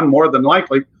going on, more than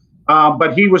likely.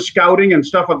 But he was scouting and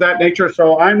stuff of that nature.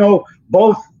 So I know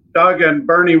both Doug and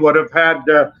Bernie would have had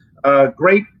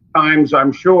great times,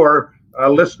 I'm sure,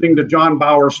 listening to John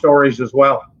Bauer stories as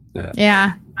well.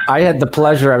 Yeah. I had the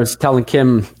pleasure, I was telling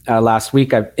Kim last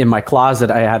week, in my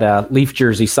closet, I had a Leaf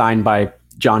jersey signed by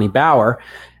Johnny Bauer.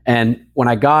 And when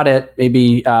I got it,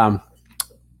 maybe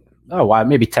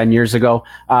 10 years ago,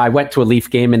 I went to a Leaf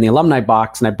game in the alumni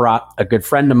box, and I brought a good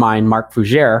friend of mine, Mark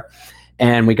Fougere,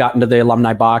 and we got into the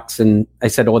alumni box, and I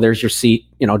said, "Oh, there's your seat,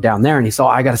 down there." And he said, "Oh,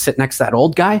 I got to sit next to that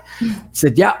old guy." I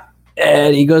said, "Yeah."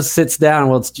 And he goes, sits down.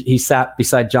 Well, he sat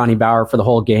beside Johnny Bauer for the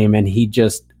whole game, and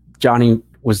Johnny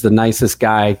was the nicest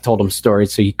guy, told him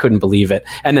stories, so he couldn't believe it.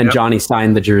 And then Johnny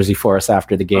signed the jersey for us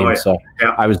after the game. So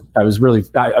I was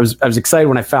excited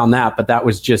when I found that, but that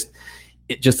was just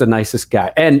the nicest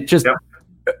guy. And just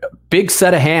big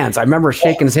set of hands. I remember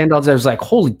shaking his hand. I was like,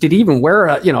 holy, did he even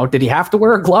wear did he have to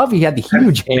wear a glove? He had the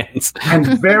huge hands.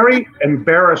 And very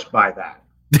embarrassed by that.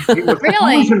 He was,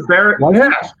 really? He was embarrassed.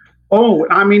 Yes. Oh,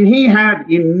 I mean, he had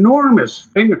enormous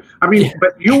fingers. I mean,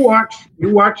 but you watch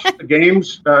the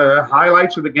games,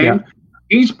 highlights of the game. Yeah.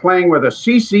 He's playing with a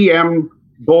CCM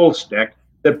goal stick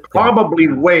that probably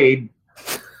weighed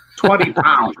 20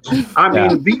 pounds. I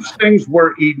mean, these things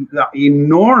were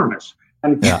enormous.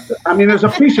 And I mean, there's a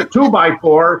piece of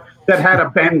 2x4 that had a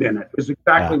bend in it. Is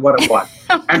exactly what it was.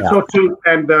 And so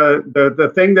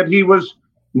the thing that he was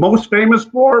most famous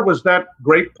for was that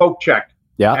great poke check.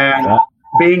 Yeah. And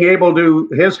being able to,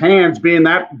 his hands being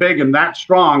that big and that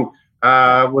strong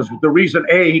was the reason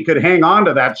he could hang on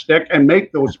to that stick and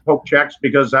make those poke checks,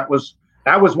 because that was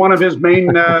one of his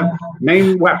main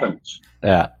weapons.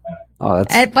 Yeah. Oh,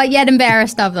 but yet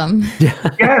embarrassed of them.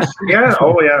 Yes. Yeah.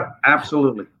 Oh, yeah.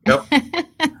 Absolutely. Yep.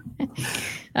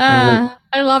 I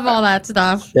love all that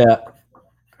stuff. Yeah.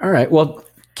 All right. Well,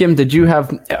 Kim, did you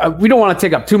have? We don't want to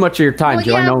take up too much of your time,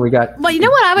 Joe. I know we got. Well, you know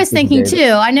what I was thinking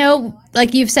too. I know,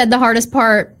 like you've said, the hardest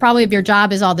part probably of your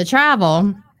job is all the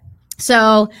travel.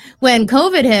 So when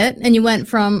COVID hit and you went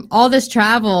from all this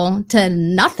travel to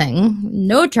nothing,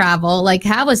 no travel, like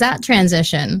how was that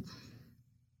transition?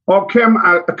 Well, Kim,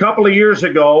 a couple of years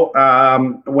ago,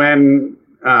 when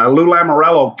Lou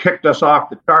Lamorello kicked us off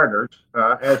the charters,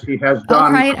 as he has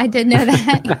done. Oh, right, I did know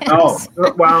that. Yes.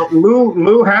 Oh, well,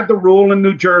 Lou had the rule in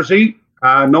New Jersey,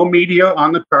 no media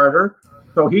on the charter.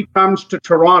 So he comes to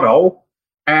Toronto,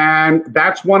 and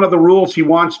that's one of the rules he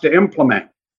wants to implement.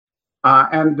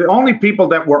 And the only people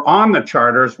that were on the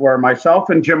charters were myself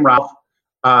and Jim Ralph,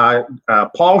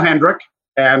 Paul Hendrick,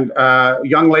 and a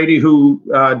young lady who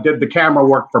did the camera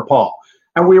work for Paul.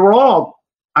 And we were all,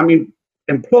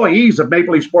 employees of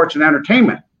Maple Leaf Sports and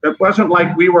Entertainment. It wasn't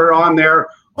like we were on there,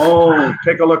 oh,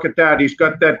 take a look at that. He's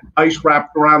got that ice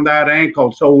wrapped around that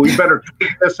ankle, so we better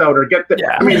tweet this out or get that.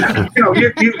 Yeah.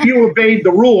 You obeyed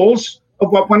the rules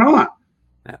of what went on.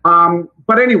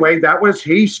 But anyway,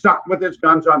 he stuck with his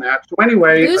guns on that. So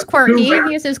anyway, he was quirky.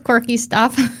 He uses quirky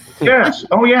stuff. Yes.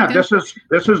 Oh yeah. This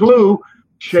is Lou.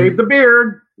 Shave the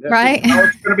beard. Right. How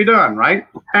it's going to be done. Right.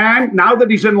 And now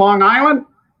that he's in Long Island,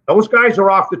 those guys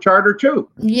are off the charter too.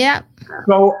 Yeah.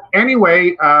 So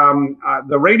anyway,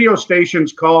 the radio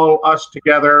stations call us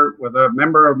together with a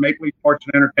member of Maple Leaf Sports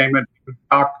and Entertainment to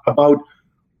talk about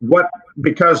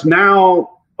because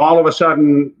now all of a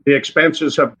sudden the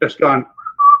expenses have just gone.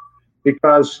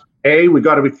 Because A, we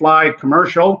got to fly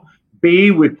commercial. B,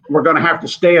 we're going to have to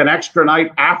stay an extra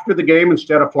night after the game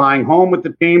instead of flying home with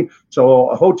the team. So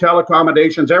hotel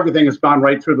accommodations, everything has gone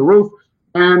right through the roof.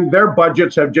 And their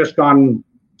budgets have just gone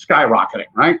skyrocketing,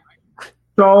 right?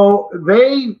 So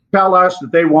they tell us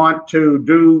that they want to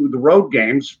do the road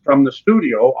games from the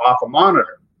studio off a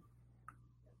monitor.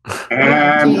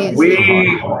 And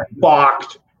we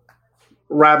balked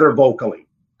rather vocally.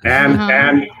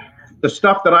 And the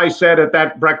stuff that I said at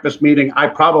that breakfast meeting, I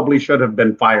probably should have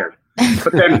been fired.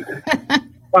 But then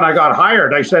when I got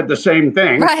hired, I said the same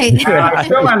thing. Right. And I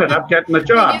still ended up getting the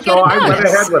job. So I went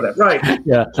ahead with it. Right.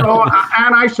 Yeah. So,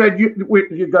 and I said,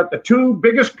 you got the two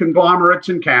biggest conglomerates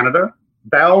in Canada,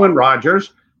 Bell and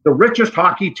Rogers, the richest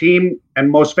hockey team and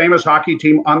most famous hockey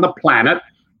team on the planet.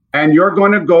 And you're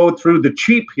going to go through the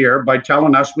cheap here by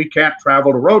telling us we can't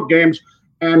travel to road games.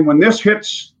 And when this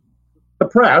hits the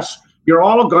press, you're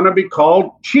all going to be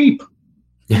called cheap,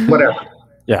 whatever.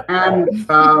 Yeah. And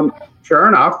sure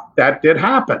enough, that did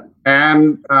happen.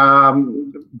 And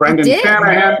Brendan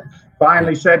Shanahan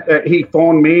finally said, he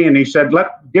phoned me and he said,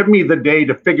 give me the day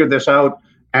to figure this out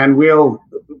and we'll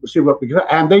see what we got.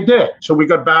 And they did. So we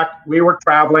got back, we were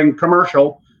traveling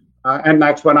commercial. And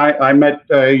that's when I met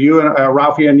you and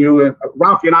Ralphie and you.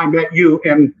 Ralphie and I met you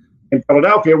in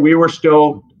Philadelphia. We were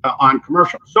still on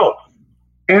commercial. So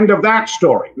end of that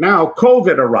story. Now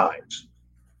COVID arrives,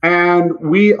 and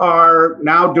we are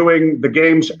now doing the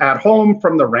games at home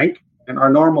from the rink in our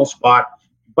normal spot,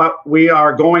 but we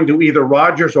are going to either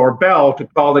Rogers or Bell to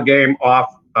call the game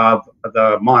off of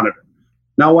the monitor.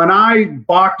 Now, when I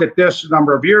balked at this a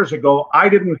number of years ago, I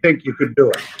didn't think you could do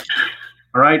it.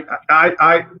 All right.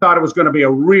 I thought it was going to be a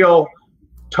real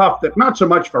tough, not so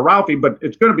much for Ralphie, but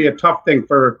it's going to be a tough thing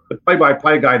for the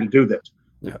play-by-play guy to do this.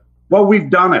 Yeah. Well, we've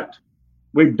done it.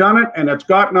 We've done it, and it's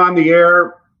gotten on the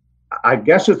air. I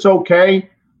guess it's okay.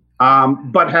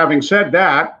 But having said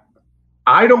that,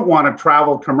 I don't want to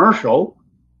travel commercial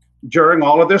during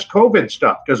all of this COVID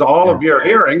stuff, because all of you're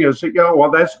hearing is,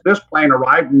 this plane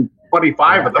arrived and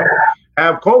 25 of them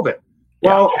have COVID.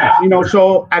 Well,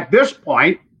 so at this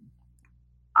point,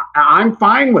 I'm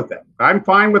fine with it. I'm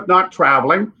fine with not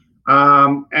traveling.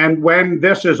 And when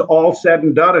this is all said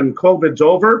and done and COVID's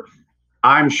over,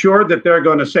 I'm sure that they're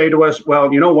going to say to us,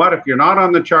 well, you know what, if you're not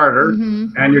on the charter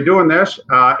and you're doing this,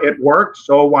 it worked,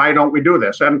 so why don't we do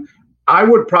this? And I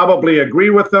would probably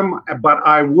agree with them, but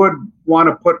I would want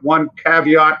to put one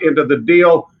caveat into the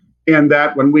deal in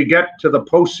that when we get to the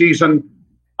postseason,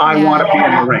 I want to be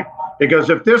in the ring. Because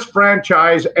if this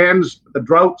franchise ends the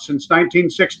drought since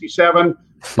 1967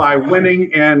 by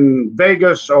winning in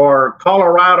Vegas or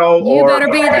Colorado, you better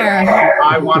be there.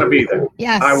 I want to be there.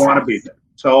 Yes. I want to be there.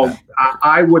 So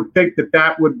I would think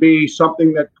that would be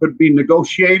something that could be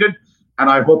negotiated, and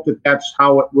I hope that that's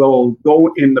how it will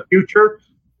go in the future.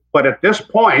 But at this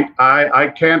point,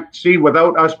 I can't see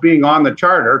without us being on the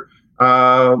charter,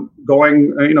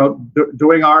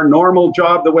 doing our normal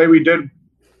job the way we did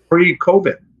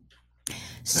pre-COVID.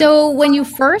 So when you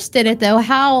first did it, though,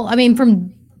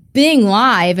 from being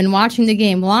live and watching the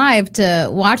game live to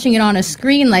watching it on a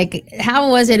screen, like, how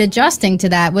was it adjusting to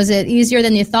that? Was it easier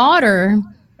than you thought, or?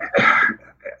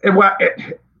 It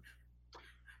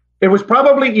was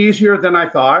probably easier than I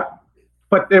thought,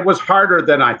 but it was harder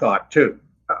than I thought too,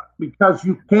 because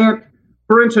you can't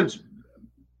for instance,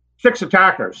 6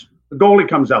 attackers, the goalie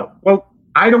comes out. Well,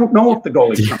 I don't know if the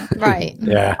goalie's coming. Right.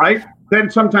 Yeah. Right? Then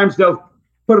sometimes they'll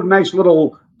put a nice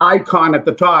little icon at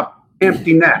the top,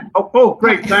 empty net. Oh,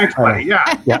 great, thanks, buddy. Yeah.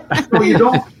 So you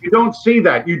don't see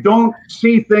that. You don't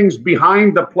see things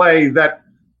behind the play that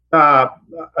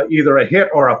either a hit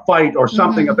or a fight or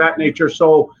something of that nature.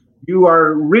 So you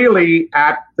are really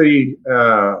at the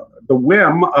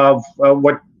whim of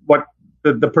what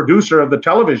the producer of the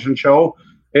television show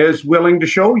is willing to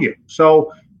show you.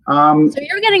 So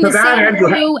you're getting the same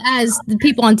view as the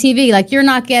people on TV. Like you're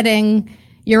not getting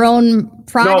your own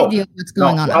private view of what's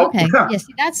going on. Okay, yes,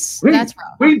 that's rough.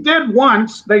 We did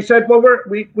once. They said, "Well,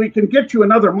 we can get you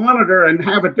another monitor and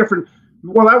have a different."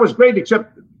 Well, that was great,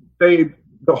 except the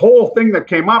whole thing that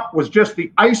came up was just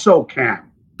the ISO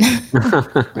cam.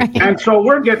 Right. And so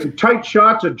we're getting tight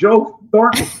shots of Joe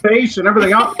Thornton's face and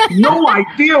everything else. No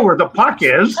idea where the puck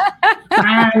is,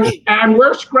 and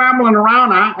we're scrambling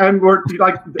around, and we're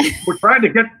trying to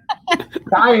get the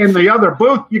guy in the other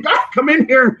booth. You got to come in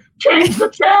here and change the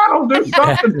channel, do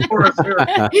something for us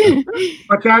here.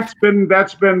 But that's been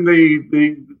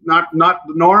the not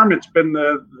the norm. It's been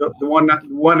the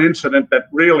one incident that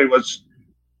really was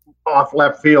off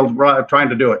left field trying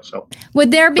to do it. So would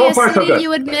there be a city you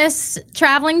would miss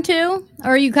traveling to,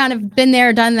 or you kind of been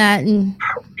there, done that? And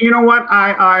you know what,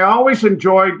 I always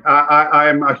enjoyed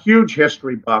I'm a huge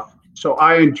history buff, so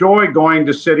I enjoy going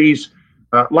to cities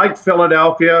like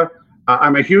Philadelphia.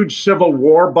 I'm a huge Civil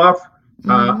War buff.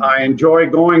 I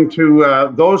enjoy going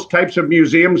to those types of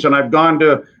museums, and I've gone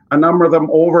to a number of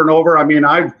them over and over. I mean,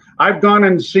 I've gone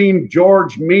and seen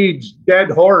George Meade's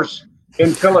dead horse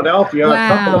in Philadelphia. Wow. A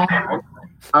couple of times.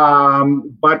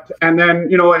 And then,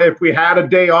 if we had a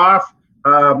day off,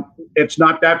 it's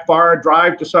not that far a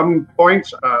drive to some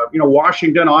points.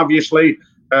 Washington obviously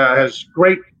has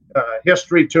great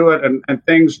history to it and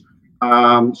things.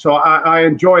 So I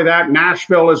enjoy that.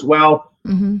 Nashville as well.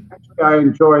 Mm-hmm. Actually, I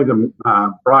enjoy the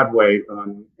Broadway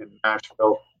in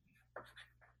Nashville.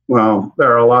 Well,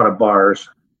 there are a lot of bars.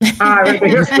 The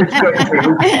history's good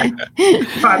too.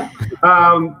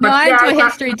 But I enjoy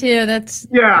history too.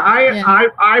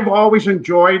 I've always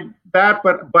enjoyed that.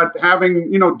 But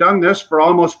having done this for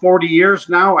almost 40 years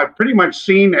now, I've pretty much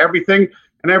seen everything.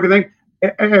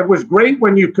 It was great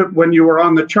when you were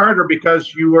on the charter,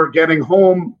 because you were getting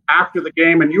home after the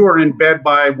game and you were in bed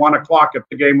by 1:00 if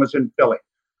the game was in Philly.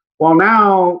 Well,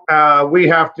 now we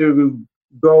have to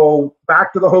go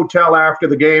back to the hotel after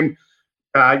the game.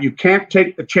 You can't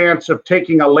take the chance of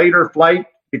taking a later flight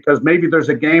because maybe there's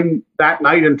a game that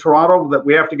night in Toronto that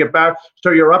we have to get back.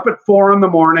 So you're up at 4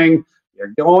 a.m.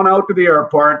 You're going out to the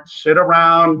airport, sit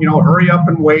around, hurry up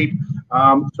and wait.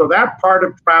 So that part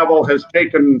of travel has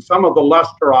taken some of the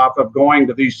luster off of going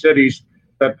to these cities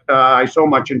that I so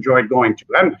much enjoyed going to.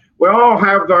 And we all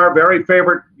have our very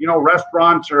favorite,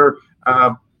 restaurants or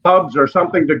pubs or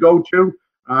something to go to.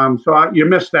 So you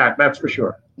miss that, that's for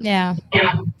sure. Yeah.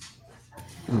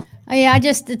 Yeah,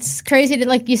 it's crazy to,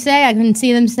 like you say, I can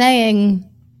see them saying,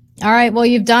 all right, well,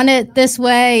 you've done it this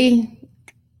way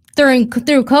through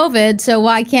COVID, so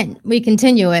why can't we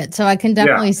continue it? So I can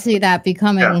definitely see that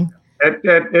becoming.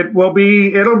 Yeah. It'll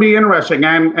be interesting.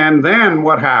 And then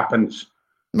what happens?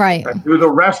 Right. Do the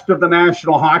rest of the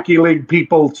National Hockey League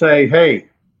people say, hey,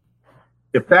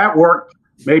 if that worked,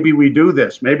 maybe we do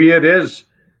this. Maybe it is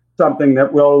something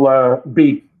that will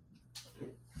be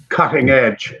cutting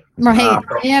edge. Right.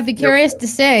 I'd be curious to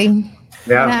see.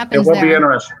 Yeah, it will be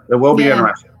interesting. It will be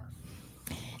interesting.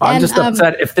 I'm just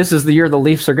upset if this is the year the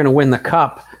Leafs are going to win the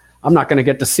cup. I'm not going to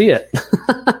get to see it.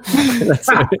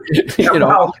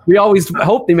 We always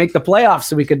hope they make the playoffs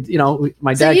so we could,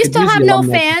 my dad. So you still have no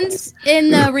fans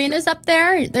in the arenas up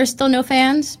there? There's still no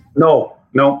fans? No.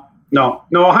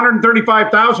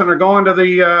 135,000 are going to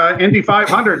the Indy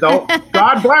 500, though.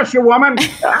 God bless you, woman.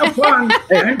 Have fun.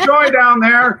 Enjoy down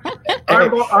there. Our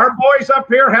boys up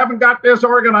here haven't got this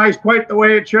organized quite the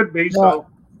way it should be. So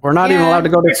we're not even allowed to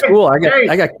go to school. I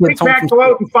got kids we can't go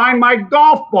out and find my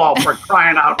golf ball, for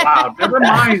crying out loud. Never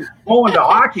mind going to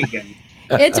hockey games.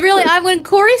 It's really, when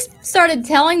Corey started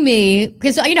telling me,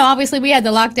 because, obviously we had the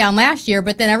lockdown last year,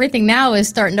 but then everything now is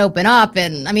starting to open up.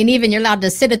 And I mean, even you're allowed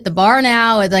to sit at the bar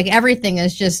now. It's like everything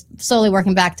is just slowly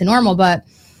working back to normal, but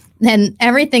then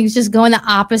everything's just going the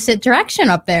opposite direction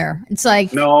up there. It's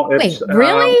like, wait,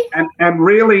 really? And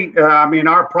really,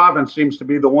 our province seems to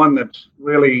be the one that's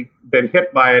really been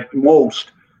hit by it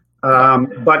most.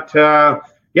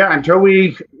 Until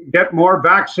we get more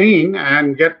vaccine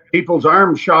and get people's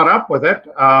arms shot up with it,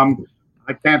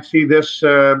 I can't see this.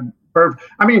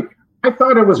 I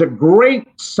thought it was a great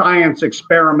science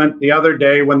experiment the other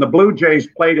day when the Blue Jays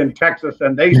played in Texas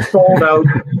and they sold out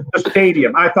the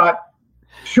stadium. I thought,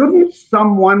 shouldn't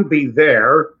someone be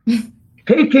there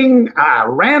taking a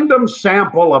random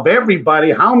sample of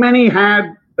everybody? How many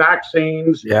had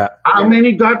vaccines? Yeah. How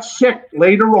many got sick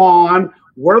later on?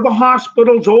 Were the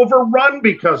hospitals overrun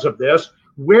because of this?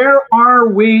 Where are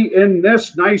we in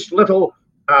this nice little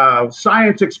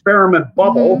science experiment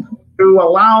bubble to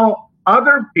allow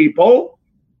other people,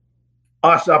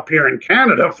 us up here in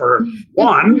Canada for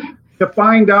one, to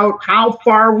find out how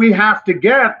far we have to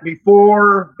get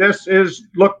before this is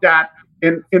looked at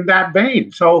in that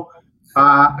vein? So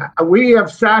we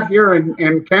have sat here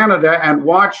in Canada and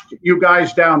watched you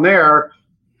guys down there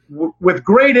with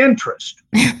great interest.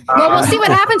 Well, we'll see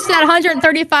what happens to that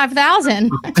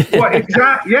 135,000. Well,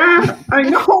 exactly. Yeah, I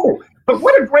know. But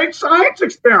what a great science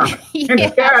experiment. Yeah.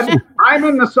 Instead, I'm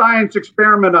in the science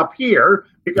experiment up here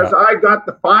because I got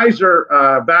the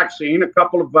Pfizer vaccine a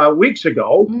couple of weeks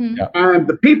ago. And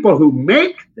the people who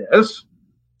make this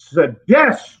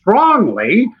suggest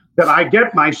strongly that I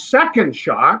get my second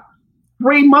shot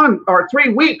 3 months or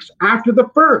 3 weeks after the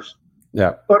first.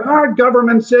 Yeah. But our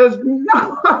government says,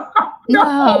 no.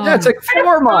 That's like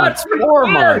 4 months. 4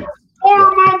 months.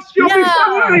 4 months, you'll be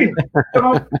fine.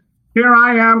 So here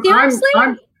I am. Seriously?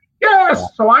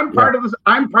 So I'm part of this.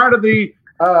 I'm part of the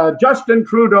Justin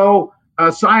Trudeau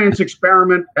science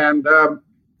experiment, and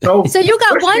so you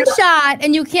got one shot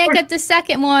and you can't get the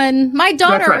second one. My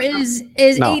daughter is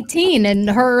 18 and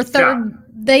her third.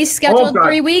 They scheduled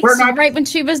 3 weeks right when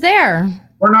she was there.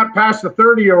 We're not past the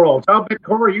 30-year-olds. How big,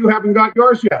 Corey? You haven't got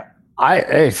yours yet.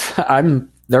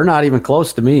 They're not even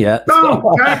close to me yet.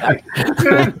 No, exactly.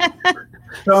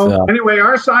 So anyway,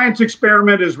 our science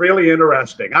experiment is really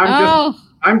interesting.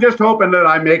 I'm just hoping that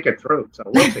I make it through. So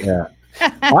we'll see. Yeah.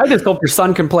 I just hope your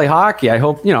son can play hockey. I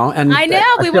hope, and I know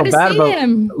we want to see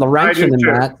him. Laurentian and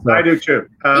that. So. I do too.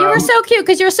 You were so cute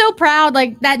because you're so proud.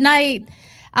 Like that night,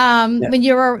 when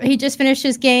he just finished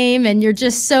his game, and you're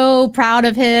just so proud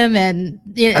of him, and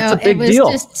that's a big deal.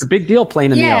 It's a big deal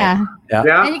playing in the L.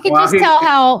 Yeah. And you can just tell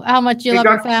how much you love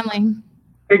your family.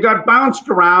 He got bounced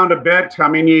around a bit. I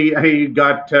mean, he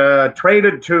got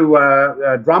traded to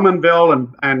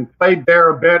Drummondville and played there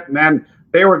a bit, and then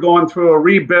they were going through a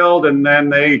rebuild, and then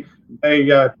they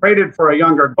traded for a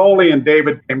younger goalie, and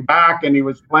David came back, and he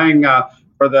was playing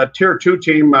for the Tier 2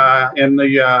 team in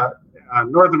the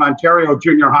Northern Ontario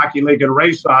Junior Hockey League in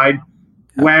Rayside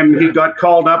when he got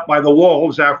called up by the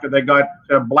Wolves after they got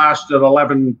blasted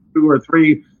 11-2 or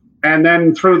 3. And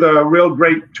then threw the real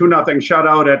great 2-0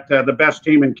 shutout at the best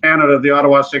team in Canada, the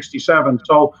Ottawa 67.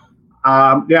 So,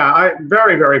 I'm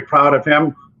very, very proud of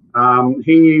him.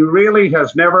 He really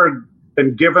has never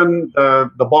been given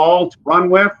the ball to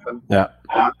run with. And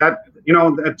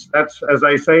that's as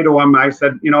I say to him. I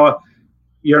said,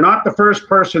 you're not the first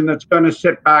person that's going to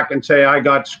sit back and say I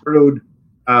got screwed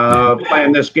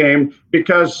playing this game,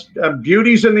 because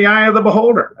beauty's in the eye of the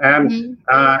beholder. And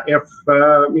if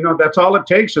that's all it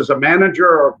takes is a manager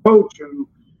or a coach who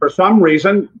for some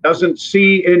reason doesn't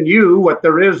see in you what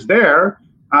there is there,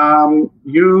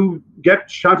 you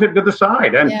get shunted to the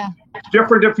side. And it's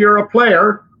different if you're a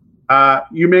player.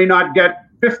 You may not get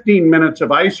 15 minutes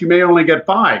of ice, you may only get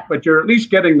 5, but you're at least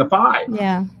getting the 5.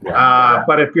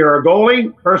 But if you're a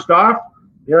goalie, first off,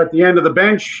 you're at the end of the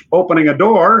bench opening a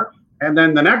door. And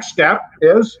then the next step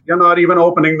is you're not even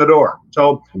opening the door.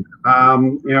 So,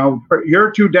 your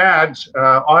two dads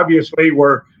obviously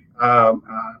were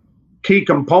key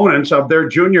components of their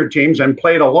junior teams and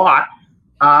played a lot,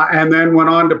 and then went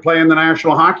on to play in the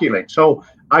National Hockey League. So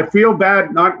I feel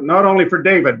bad not only for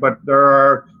David, but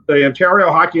the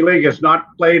Ontario Hockey League has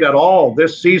not played at all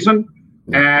this season,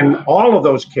 and all of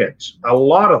those kids, a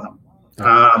lot of them,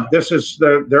 this is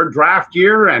their draft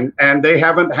year, and they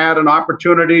haven't had an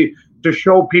opportunity to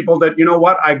show people that,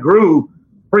 I grew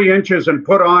 3 inches and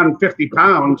put on 50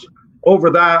 pounds over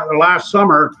that last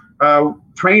summer,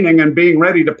 training and being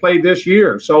ready to play this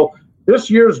year. So this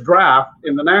year's draft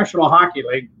in the National Hockey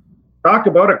League, talk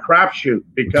about a crapshoot,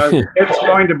 because it's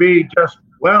going to be just,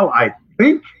 I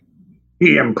think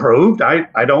he improved.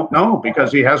 I don't know,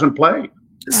 because he hasn't played.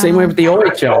 Same way with the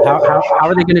OHL. How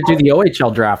are they going to do the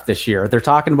OHL draft this year? They're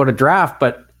talking about a draft,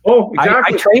 but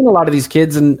exactly. I train a lot of these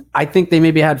kids, and I think they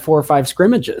maybe had 4 or 5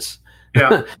 scrimmages.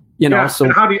 Yeah, So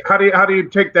and how do you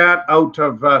take that out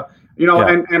of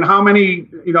and how many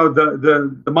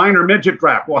the minor midget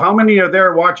draft? Well, how many are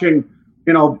there watching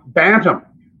bantam?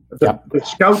 The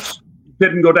scouts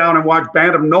didn't go down and watch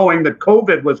bantam, knowing that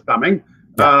COVID was coming.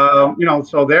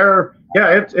 So they're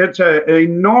it's an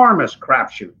enormous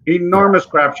crapshoot, and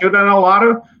a lot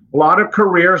of a lot of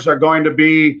careers are going to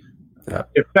be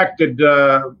affected,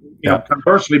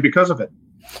 conversely because of it.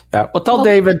 Yeah. Well, tell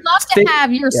David. We'd love to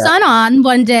have your son on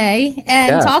one day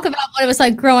and talk about what it was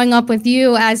like growing up with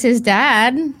you as his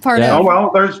dad. Oh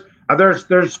well,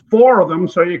 there's 4 of them,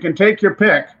 so you can take your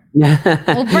pick.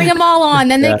 We'll bring them all on,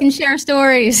 then they can share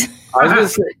stories. I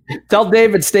was just tell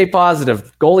David, stay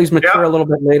positive. Goalies mature a little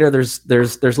bit later.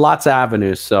 There's lots of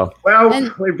avenues. So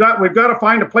we've got to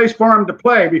find a place for him to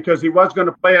play, because he was going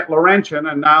to play at Laurentian,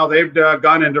 and now they've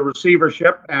gone into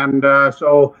receivership, and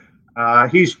so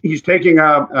he's taking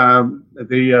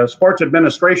the sports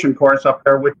administration course up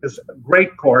there, which is a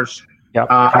great course. Yep.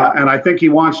 And I think he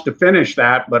wants to finish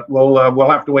that, but we'll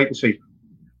have to wait and see.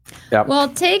 Yep. Well,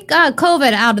 take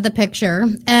COVID out of the picture,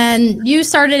 and you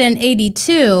started in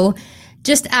 '82.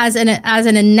 Just as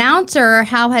an announcer,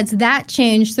 how has that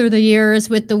changed through the years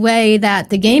with the way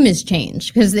that the game has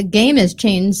changed? Because the game has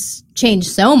changed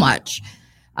so much.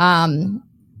 How's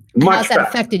that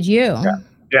affected you?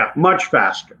 Yeah, much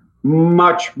faster,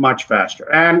 much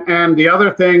faster. And the other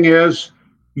thing is,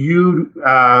 you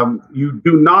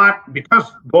do not,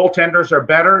 because goaltenders are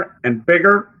better and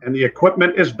bigger, and the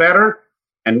equipment is better,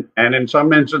 and in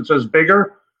some instances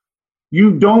bigger,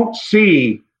 you don't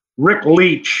see Rick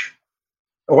Leach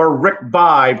or Rick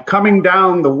Vive coming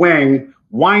down the wing,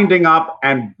 winding up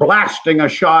and blasting a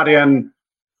shot in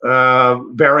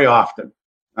very often.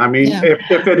 I mean,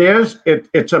 if it is,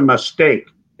 it's a mistake.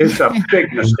 It's a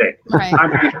big mistake. Right. I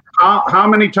mean, how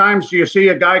many times do you see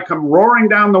a guy come roaring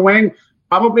down the wing,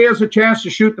 probably has a chance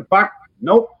to shoot the puck?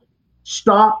 Nope.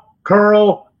 Stop,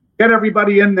 curl, get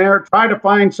everybody in there, try to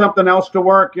find something else to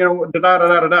work, So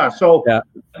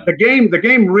the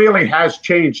game really has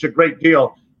changed a great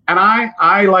deal. And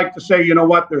I like to say, you know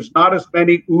what, there's not as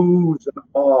many oohs and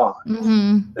ahs.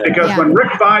 Because when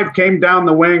Rick Vive came down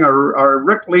the wing, or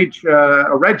Rick Leach,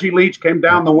 or Reggie Leach came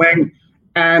down the wing,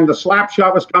 and the slap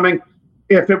shot was coming,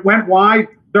 if it went wide,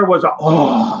 there was a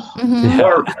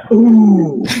or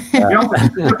ooh.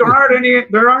 But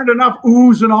there aren't enough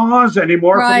oohs and ahs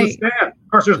anymore from the stand.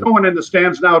 Of course, there's no one in the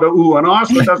stands now to ooh and ah,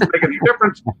 so it doesn't make any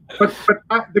difference. But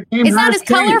the game it's not as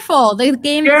colorful. The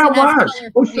game it isn't was. as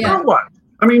colorful. It was.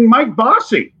 I mean, Mike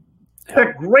Bossy,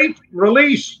 that great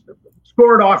release,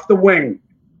 scored off the wing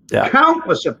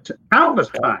countless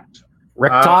times.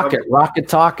 Rick Tocchet, Rocket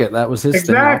Tocchet, that was his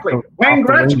exactly. thing. Wayne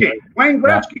Gretzky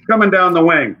coming down the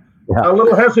wing. A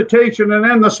little hesitation, and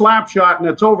then the slap shot, and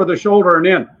it's over the shoulder and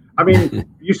in. I mean,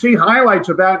 you see highlights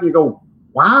of that, and you go,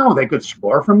 wow, they could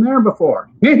score from there before.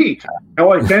 Neat.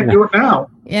 No, I can't do it now.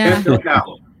 Can't do it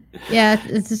now. Yeah,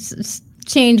 it's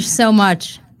changed so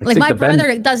much. Like my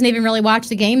brother doesn't even really watch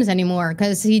the games anymore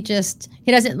because he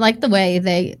doesn't like the way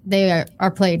they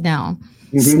are played now.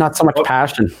 It's not so much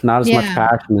passion, not as much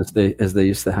passion as they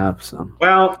used to have. So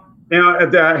well,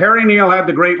 Harry Neal had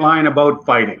the great line about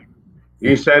fighting.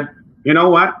 He said, "You know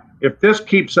what? If this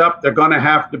keeps up, they're going to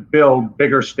have to build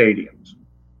bigger stadiums."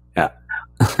 Yeah.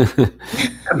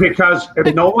 Because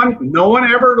if no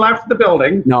one ever left the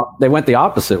building. No, they went the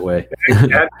opposite way.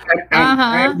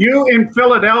 And you in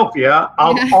Philadelphia,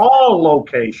 of all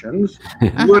locations,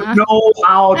 would know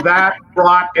how that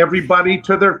brought everybody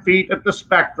to their feet at the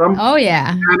Spectrum. Oh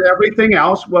yeah, and everything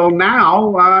else. Well,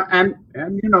 now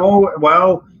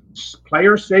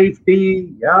player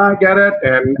safety, I get it,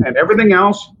 and everything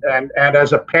else. And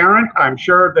as a parent, I'm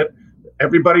sure that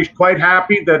everybody's quite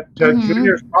happy that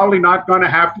Junior's probably not going to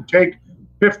have to take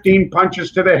 15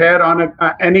 punches to the head on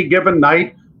any given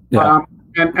night. Yeah.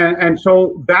 And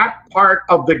so that part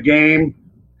of the game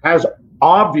has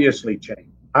obviously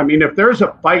changed. I mean, if there's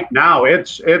a fight now,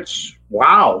 it's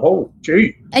wow. Oh,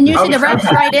 gee. And usually the ref's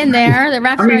right in there. The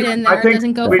ref's right in there. It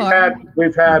doesn't go far.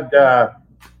 We've had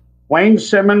Wayne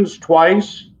Simmons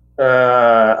twice,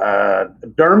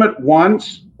 Dermott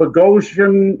once,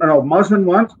 Muzzin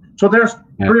once. So there's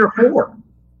 3 or 4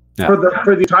 for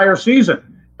the entire season.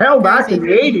 Hell, back in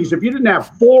the 80s, if you didn't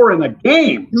have 4 in the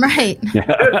game. Right.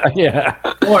 Yeah.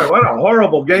 Boy, what a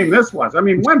horrible game this was. I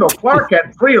mean, Wendell Clark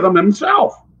had 3 of them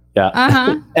himself.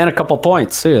 Yeah. And a couple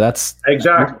points, too. That's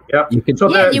exactly. Yep.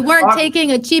 You weren't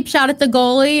taking a cheap shot at the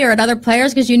goalie or at other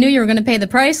players because you knew you were going to pay the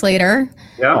price later.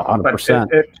 Yeah, 100%.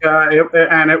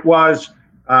 And it was,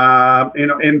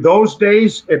 in those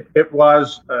days, it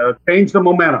was change the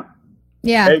momentum.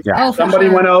 Yeah. Somebody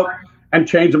went out and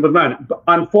changed the momentum.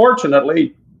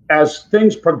 Unfortunately, as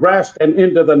things progressed and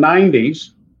into the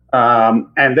 90s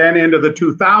and then into the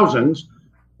 2000s,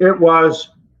 it was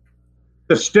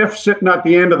the stiff sitting at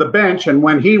the end of the bench. And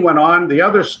when he went on, the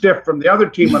other stiff from the other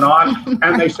team went on,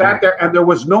 and they sat there, and there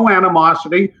was no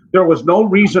animosity. There was no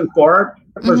reason for it.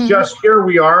 It was just, here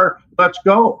we are, let's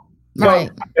go. So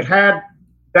it had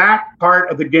that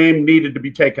part of the game needed to be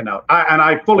taken out. And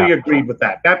I fully agreed with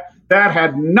that. That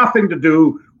had nothing to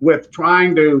do with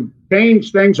trying to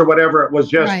change things or whatever. It was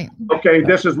just, okay,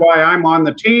 this is why I'm on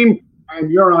the team and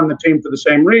you're on the team for the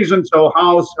same reason. So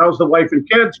how's the wife and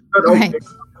kids? Good, okay.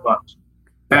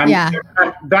 And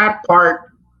that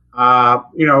part,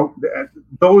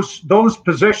 those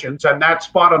positions and that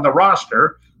spot on the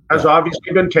roster has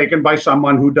obviously been taken by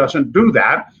someone who doesn't do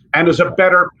that and is a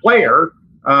better player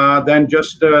than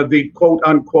just the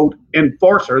quote-unquote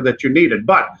enforcer that you needed.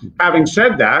 But having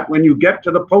said that, when you get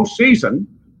to the postseason,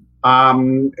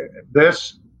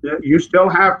 you still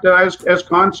have to, as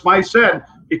Conn Smythe said,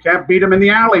 you can't beat them in the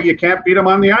alley, you can't beat them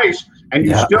on the ice, and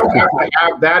you still have to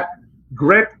have that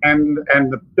grit, and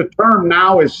the term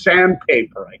now is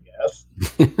sandpaper, I guess.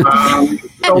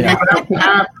 So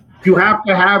you have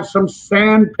to have some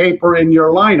sandpaper in your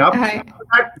lineup.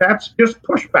 That's just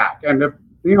pushback, and if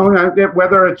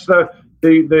whether it's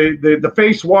the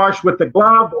face wash with the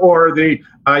glove or the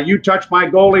you touch my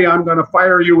goalie, I'm going to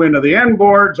fire you into the end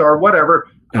boards or whatever.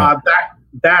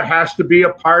 That has to be a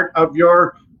part of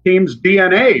your team's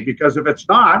DNA, because if it's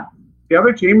not, the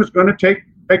other team is going to take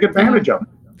advantage of it.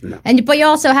 But you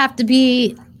also have to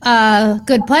be a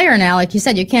good player now. Like you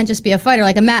said, you can't just be a fighter.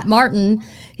 Like a Matt Martin,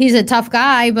 he's a tough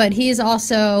guy, but he's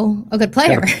also a good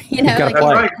player.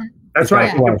 That's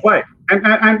right. He can play.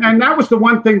 And that was the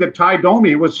one thing that Ty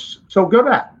Domi was so good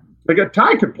at. Like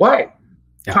Ty could play.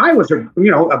 Yeah. Ty was a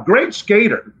great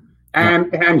skater,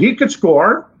 and he could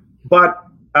score, but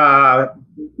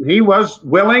he was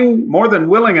more than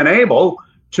willing and able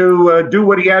to do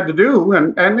what he had to do.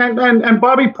 And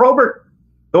Bobby Probert,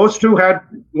 those two had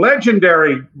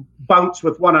legendary bouts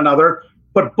with one another,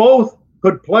 but both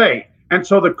could play. And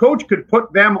so the coach could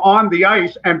put them on the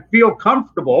ice and feel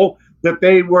comfortable that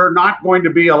they were not going to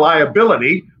be a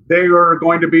liability. They were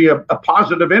going to be a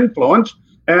positive influence.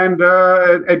 And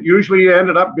it usually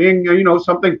ended up being,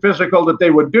 something physical that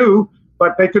they would do,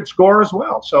 but they could score as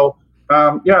well. So,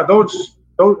 those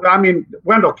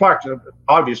Wendell Clark's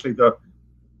obviously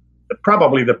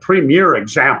probably the premier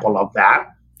example of that,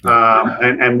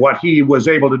 and what he was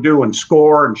able to do and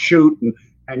score and shoot.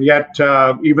 And yet,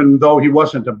 even though he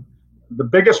wasn't the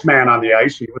biggest man on the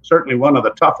ice, he was certainly one of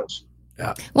the toughest.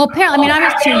 Yeah. Well, apparently, I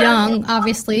was too young,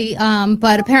 obviously,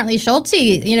 but apparently Schulte,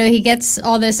 he gets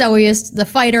all this, he is the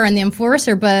fighter and the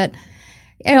enforcer, but,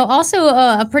 also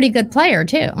a pretty good player,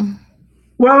 too.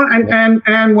 Well,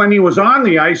 and when he was on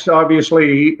the ice,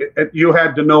 obviously, you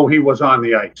had to know he was on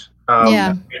the ice.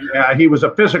 He was a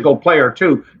physical player,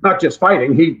 too, not just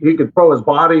fighting. He could throw his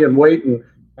body and weight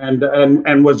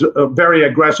and was very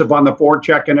aggressive on the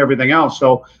forecheck and everything else.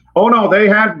 So, they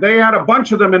had a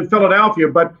bunch of them in Philadelphia,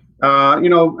 but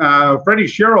Freddie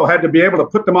Shero had to be able to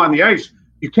put them on the ice.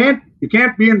 You can't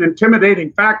be an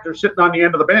intimidating factor sitting on the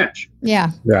end of the bench.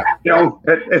 Yeah.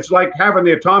 It's like having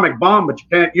the atomic bomb, but you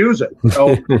can't use it.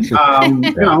 So, it's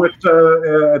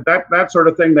that sort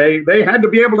of thing. They had to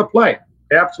be able to play.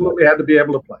 They absolutely had to be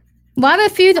able to play. Well, I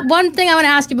have one thing I want to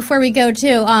ask you before we go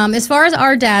too. As far as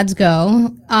our dads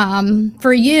go,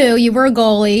 for you were a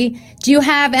goalie. Do you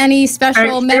have any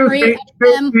special memory?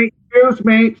 Excuse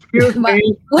me.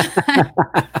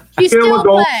 You still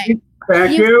play.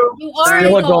 Thank you. You are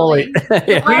a goalie.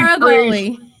 You are a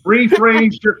goalie.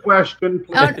 Rephrase your question,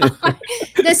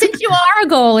 please. Since you are a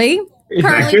goalie,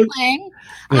 currently playing,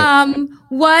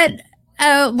 what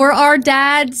were our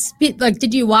dads like?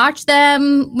 Did you watch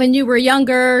them when you were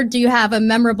younger? Do you have a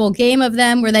memorable game of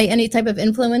them? Were they any type of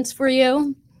influence for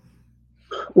you?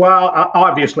 Well,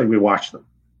 obviously we watched them,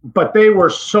 but they were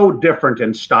so different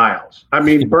in styles. I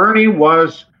mean, Bernie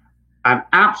was an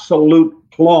absolute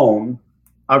clone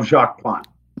of Jacques Plante.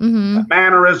 Mm-hmm. The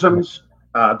mannerisms,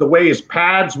 the way his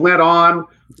pads went on,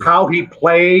 how he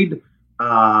played.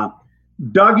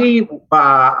 Dougie,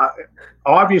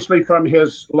 obviously from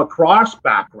his lacrosse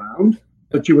background,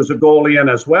 which he was a goalie in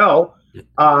as well,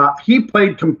 he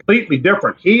played completely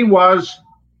different. He was,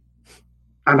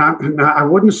 and I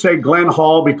wouldn't say Glenn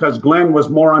Hall because Glenn was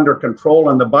more under control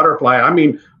in the butterfly. I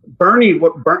mean, Dougie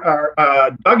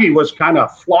was kind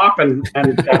of flopping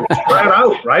and spread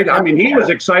out, right? I mean, he was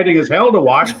exciting as hell to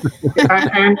watch.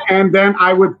 And then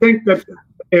I would think that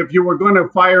if you were going to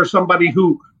fire somebody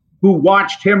who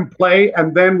watched him play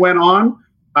and then went on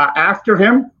after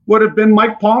him, would have been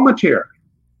Mike Palmateer.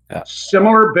 Yeah.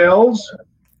 Similar bills,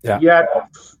 yet,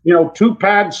 two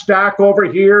pads stack over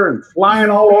here and flying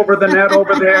all over the net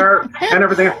over there and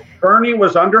everything. Bernie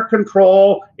was under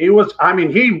control. And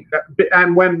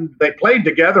when they played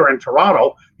together in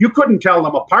Toronto, you couldn't tell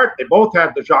them apart. They both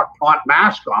had the Jacques Plante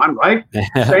mask on, right?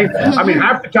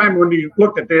 Half the time when you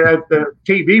looked at the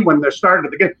TV when they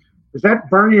started the game, is that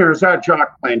Bernie or is that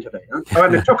Jacques playing today? Huh?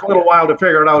 And it took a little while to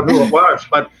figure out who it was,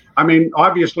 but I mean,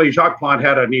 obviously Jacques Plante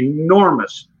had an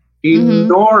enormous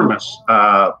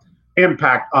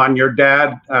impact on your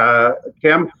dad,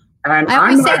 Kim. And I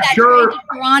always I'm say not that sure. trade to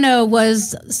Toronto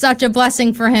was such a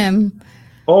blessing for him.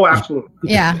 Oh, absolutely.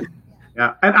 Yeah.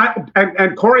 Yeah.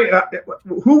 And Corey,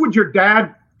 who would your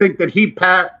dad think that he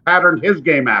patterned his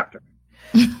game after?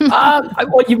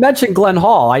 Well, you mentioned Glenn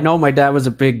Hall. I know my dad was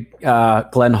a big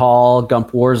Glenn Hall,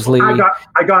 Gump Worsley. I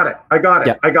got it.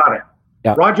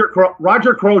 Yeah. Roger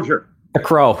Crozier. The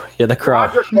Crow. Yeah, the Crow.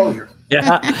 Roger Crozier.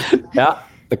 Yeah.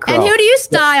 The Crow. And who do you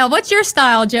style? What's your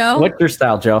style, Joe? What's your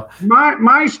style, Joe?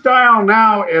 My style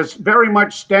now is very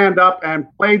much stand up and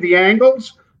play the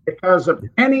angles, because if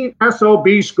any SOB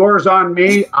scores on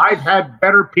me, I've had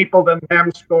better people than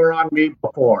them score on me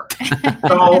before.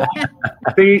 So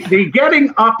the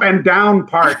getting up and down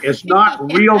part is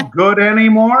not real good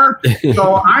anymore.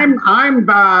 So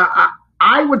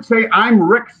I would say I'm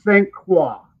Rick St.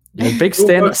 Croix. Yeah, big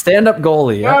stand-up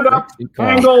goalie. Stand up,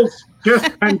 angles,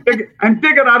 and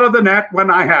dig it out of the net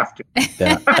when I have to.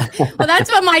 Yeah. Well,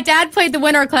 that's when my dad played the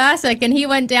Winter Classic, and he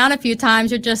went down a few times.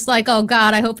 You're just like, oh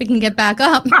God, I hope he can get back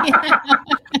up.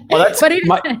 Well, that's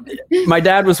my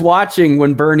dad was watching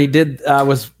when Bernie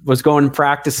was going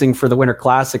practicing for the Winter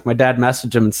Classic. My dad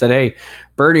messaged him and said, "Hey,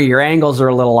 Bernie, your angles are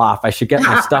a little off. I should get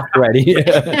my stuff ready."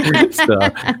 So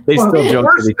they still joke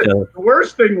with each other. The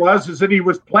worst thing was that he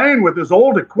was playing with his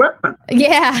old equipment.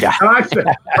 Yeah. And I said,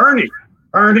 Bernie,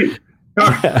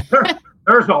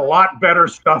 there's a lot better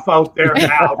stuff out there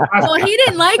now. Well, he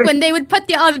didn't like when they would put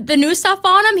the new stuff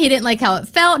on him. He didn't like how it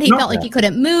felt. He felt like he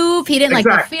couldn't move. He didn't like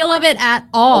the feel of it at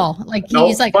all. Like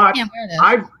he's like, I can't wear this.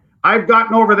 I've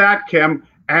gotten over that, Kim.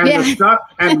 And the stuff,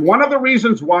 and one of the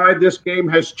reasons why this game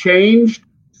has changed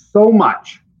so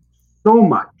much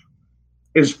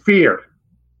is fear.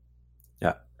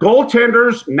 Yeah.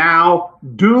 Goaltenders now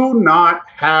do not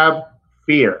have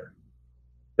fear.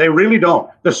 They really don't.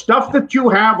 The stuff that you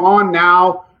have on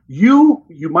now, you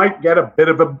might get a bit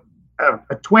of a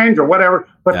twinge or whatever,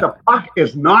 but the puck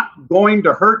is not going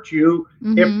to hurt you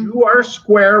if you are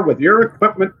square with your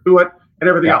equipment to it and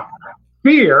everything else.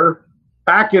 Fear,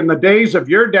 back in the days of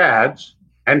your dads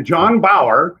and John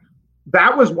Bauer,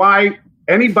 that was why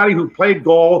anybody who played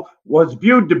goal was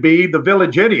viewed to be the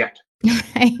village idiot.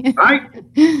 Right?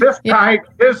 This guy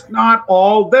is not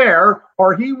all there,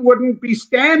 or he wouldn't be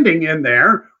standing in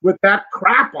there with that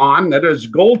crap on that is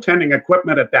goaltending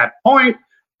equipment at that point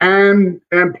and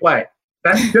play.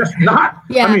 That's just not.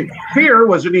 I mean, fear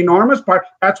was an enormous part.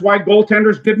 That's why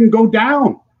goaltenders didn't go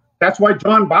down. That's why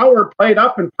John Bauer played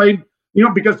up and played,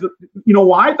 because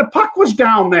why? The puck was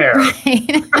down there.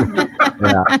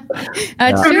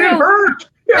 That's true. It hurt.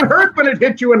 It hurt when it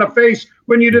hit you in the face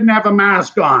when you didn't have a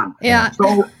mask on. Yeah.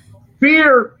 So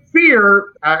fear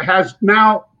has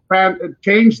now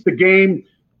changed the game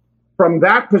from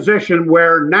that position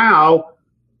where now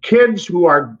kids who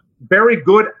are very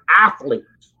good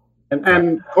athletes,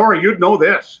 and Corey, you'd know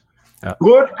this,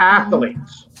 good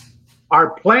athletes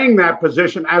are playing that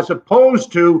position as opposed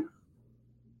to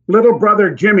little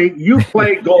brother Jimmy, you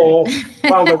play goal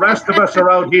while the rest of us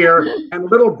are out here, and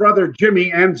little brother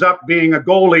Jimmy ends up being a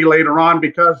goalie later on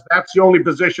because that's the only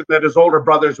position that his older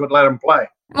brothers would let him play.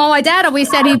 Well, my dad always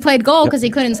said he played goal because he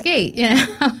couldn't skate.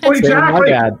 Well,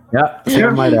 exactly.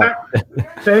 Same my dad.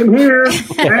 Same here.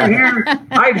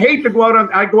 I'd hate to go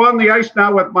out I go on the ice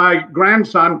now with my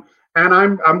grandson, and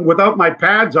I'm without my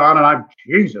pads on, and I'm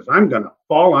gonna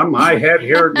fall on my head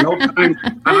here in no time, and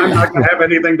I'm not gonna have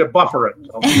anything to buffer it.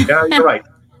 So, yeah, you're right.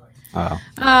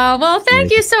 Well,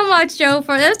 thank you so much, Joe,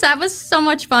 for this. That was so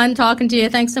much fun talking to you.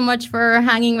 Thanks so much for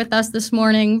hanging with us this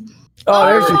morning.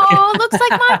 Oh, looks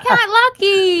like my cat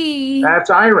Lucky. That's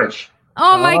Irish.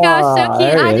 Oh my gosh, so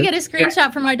cute. I had to get a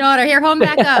screenshot from my daughter. Here, home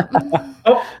back up.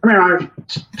 Oh, come here, Irish.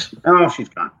 Oh, she's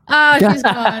gone. Oh, she's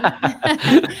gone.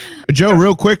 Joe,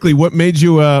 real quickly, what makes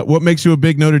you a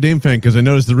big Notre Dame fan? Because I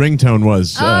noticed the ringtone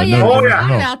was. No,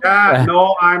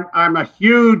 I'm a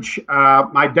huge.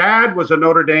 My dad was a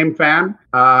Notre Dame fan.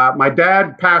 My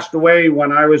dad passed away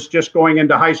when I was just going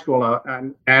into high school,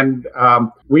 and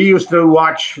we used to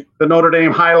watch the Notre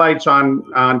Dame highlights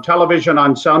on television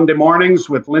on Sunday mornings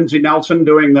with Lindsey Nelson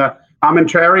doing the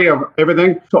commentary of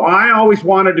everything. So I always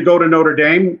wanted to go to Notre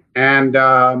Dame, and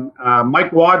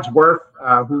Mike Wadsworth,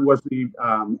 who was the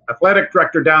athletic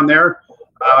director down there,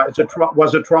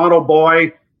 was a Toronto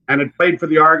boy and had played for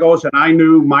the Argos, and I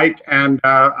knew Mike, and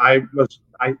I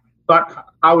thought,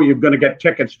 how are you going to get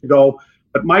tickets to go?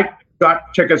 But Mike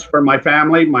got tickets for my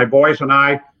family, my boys and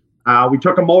I. We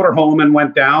took a motorhome and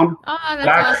went down. Oh,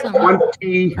 that's awesome.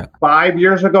 25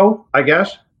 years ago, I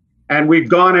guess. and we've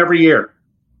gone every year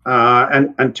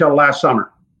and until last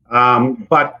summer.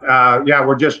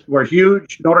 We're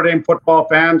huge Notre Dame football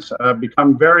fans.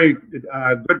 Become very good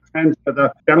friends with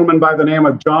a gentleman by the name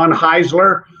of John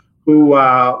Heisler, who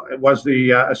was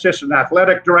the assistant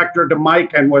athletic director to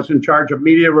Mike and was in charge of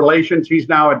media relations. He's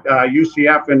now at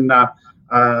UCF in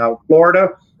Florida.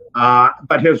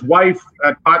 But his wife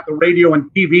taught the radio and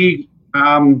TV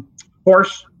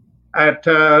course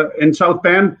in South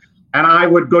Bend, and I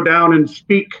would go down and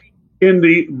speak in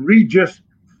the Regis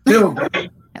building.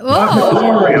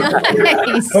 Oh,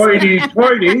 nice. Toity. They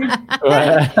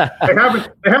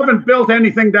haven't built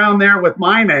anything down there with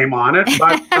my name on it,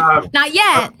 but Not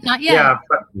yet. Yeah,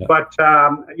 but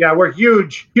we're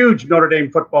huge Notre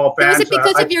Dame football fans. So is it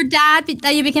because of your dad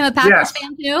that you became a Packers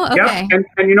fan too? Okay. Yep.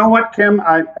 And you know what, Kim?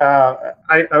 I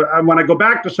when I go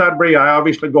back to Sudbury, I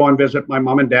obviously go and visit my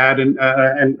mom and dad and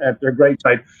at their great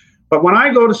site. But when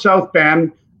I go to South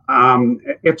Bend,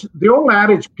 it's the old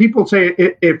adage. People say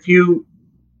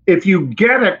if you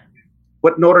get it,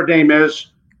 what Notre Dame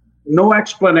is, no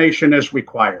explanation is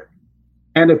required.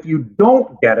 And if you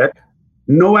don't get it,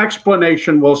 no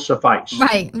explanation will suffice.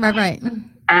 Right.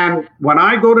 And when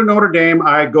I go to Notre Dame,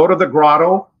 I go to the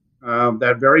grotto,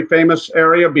 that very famous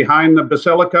area behind the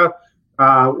basilica,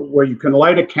 where you can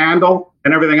light a candle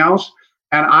and everything else.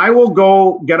 And I will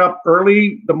go get up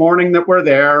early the morning that we're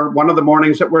there, one of the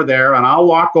mornings that we're there, and I'll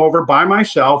walk over by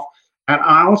myself and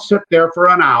I'll sit there for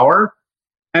an hour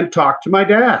and talk to my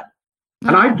dad.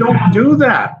 And I don't do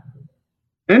that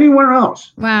anywhere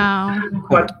else. Wow.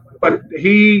 But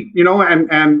he,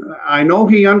 and I know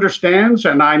he understands,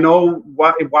 and I know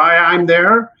why I'm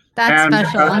there. That's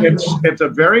special. It's a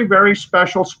very, very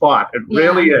special spot. It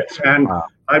really is. And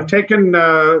I've taken,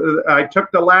 I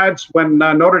took the lads when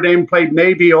Notre Dame played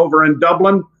Navy over in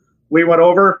Dublin. We went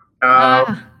over,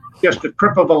 just a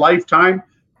trip of a lifetime.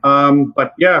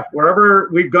 But yeah, wherever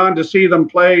we've gone to see them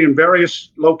play in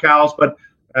various locales, but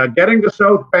getting to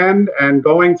South Bend and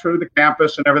going through the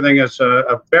campus and everything is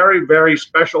a very, very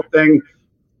special thing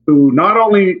to not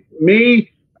only me,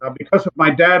 because of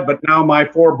my dad, but now my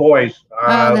 4 boys.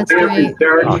 That's great.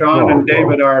 Derek, Sean, and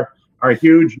David are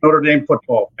huge Notre Dame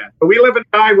football fans. But we live and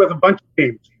die with a bunch of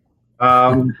teams.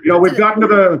 We've gotten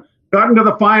to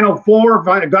the Final Four,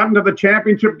 gotten to the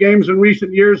championship games in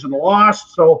recent years and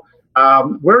lost. So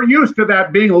we're used to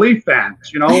that being Leaf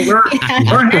fans. We're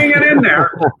hanging in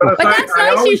there. But that's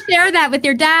nice you share that with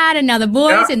your dad and now the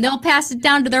boys, and they'll pass it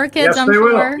down to their kids. Yes, I'm they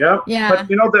sure. will. Yeah. But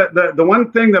the one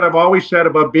thing that I've always said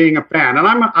about being a fan, and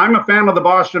I'm a fan of the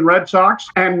Boston Red Sox,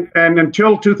 and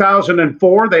until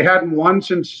 2004 they hadn't won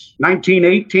since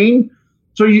 1918.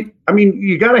 So you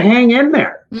got to hang in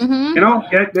there. Mm-hmm.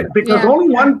 Because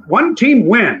only one team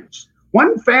wins.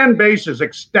 One fan base is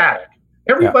ecstatic.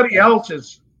 Everybody else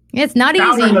is. It's not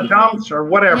down easy. in the dumps or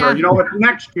whatever,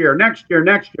 next year.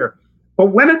 But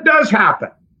when it does happen,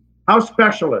 how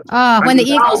special is it? When the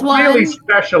Eagles won. How really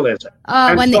special is it?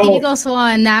 The Eagles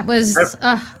won, that was,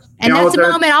 and that's a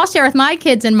moment I'll share with my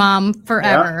kids and mom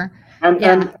forever.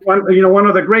 Yeah. And one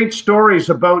of the great stories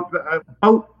about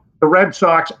the Red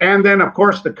Sox, and then of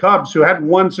course the Cubs, who hadn't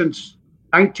won since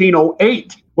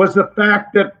 1908, was the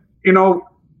fact that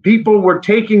people were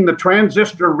taking the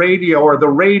transistor radio or the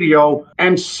radio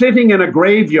and sitting in a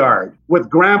graveyard with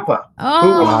Grandpa,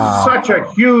 who was such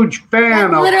a huge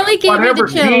fan of whatever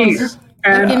team.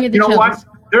 And you know what?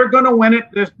 They're going to win it.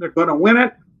 They're going to win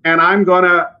it.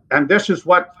 And this is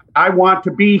what I want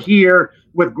to be here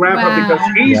with Grandpa because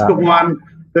he's the one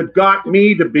that got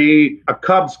me to be a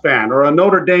Cubs fan or a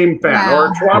Notre Dame fan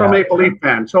or a Toronto Maple Leaf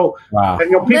fan. So,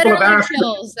 people have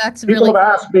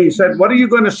asked me, said, what are you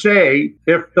going to say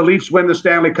if the Leafs win the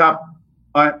Stanley Cup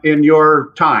in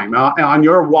your time, on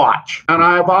your watch? And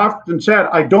I've often said,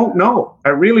 I don't know. I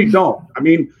really don't. I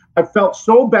mean, I felt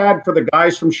so bad for the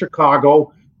guys from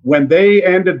Chicago when they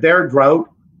ended their drought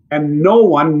and no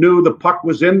one knew the puck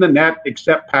was in the net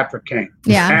except Patrick Kane.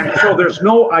 Yeah. And so there's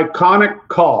no iconic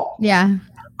call. Yeah.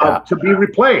 To be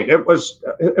replayed. It was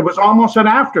almost an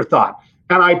afterthought.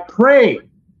 And I pray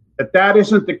that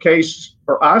isn't the case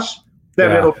for us, that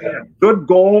it'll be a good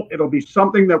goal. It'll be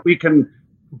something that we can,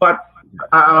 but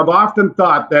I've often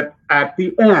thought that at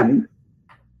the end,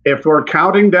 if we're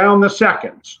counting down the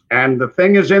seconds and the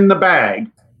thing is in the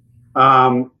bag,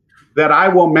 that I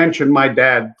will mention my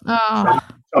dad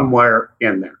somewhere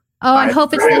in there. Oh, I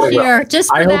hope it's this year. Just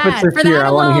for that. Hope it's this for year. that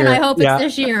alone, I hope it's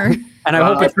this year. And I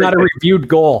hope it's not a reviewed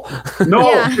goal.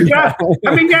 No. Yeah.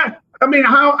 I mean,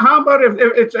 how about if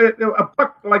it's a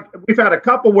puck, like we've had a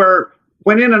couple where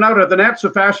went in and out of the net so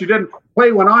fast you didn't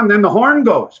play one on, then the horn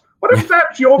goes. What if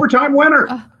that's the overtime winner?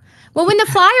 Well, when the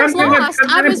Flyers lost,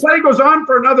 and the play goes on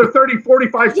for another 30,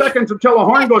 45 seconds until a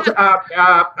horn goes,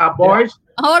 boys.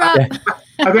 Hold up.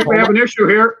 I think we have an issue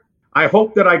here. I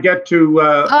hope that I get to.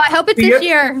 I hope it's this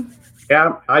year.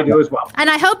 Yeah, I do as well. And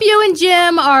I hope you and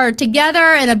Jim are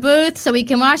together in a booth so we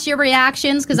can watch your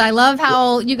reactions, because I love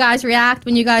how you guys react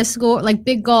when you guys score like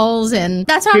big goals, and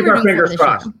that's how Keep I'm our rooting for fingers this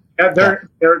crossed. year.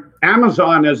 Their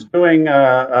Amazon is doing.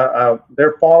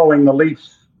 They're following the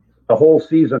Leafs the whole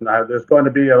season. There's going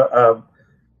to be a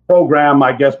program,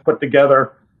 I guess, put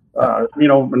together. A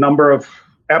number of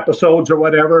episodes or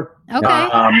whatever.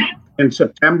 Okay. In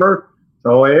September.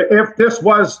 So if this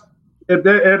was,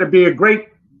 it'd be a great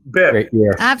bit. Great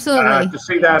year. Absolutely. To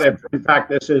see that, if in fact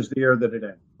this is the year that it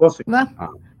ends. We'll see. Well,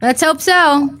 let's hope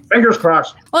so. Fingers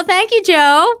crossed. Well, thank you,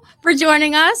 Joe, for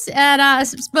joining us. And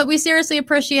but we seriously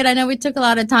appreciate. I know we took a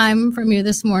lot of time from you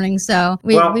this morning, so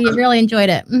we really enjoyed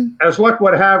it. As luck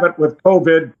would have it, with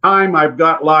COVID time, I've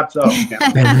got lots of.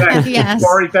 Yes.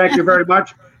 Corey, thank you very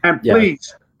much. And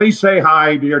please say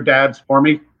hi to your dads for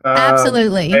me.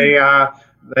 Absolutely.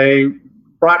 They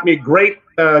brought me great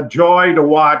joy to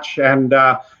watch, and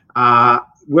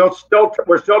we're still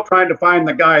trying to find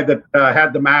the guy that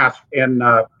had the mask in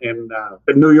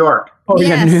New York. Oh,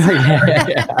 Yes.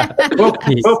 yeah.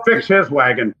 We'll fix his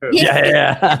wagon too.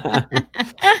 Yeah.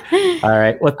 All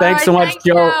right. Well, thanks so All right, much, thanks,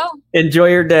 Joe. Enjoy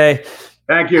your day.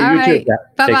 Thank you. All You right. too.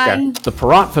 Bye-bye. The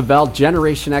Perrant Favel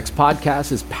Generation X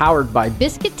podcast is powered by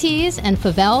Biscuit Tees and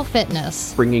Favel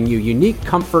Fitness. bringing you unique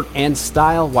comfort and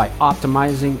style while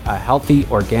optimizing a healthy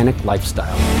organic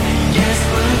lifestyle. Yes,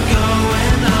 we're going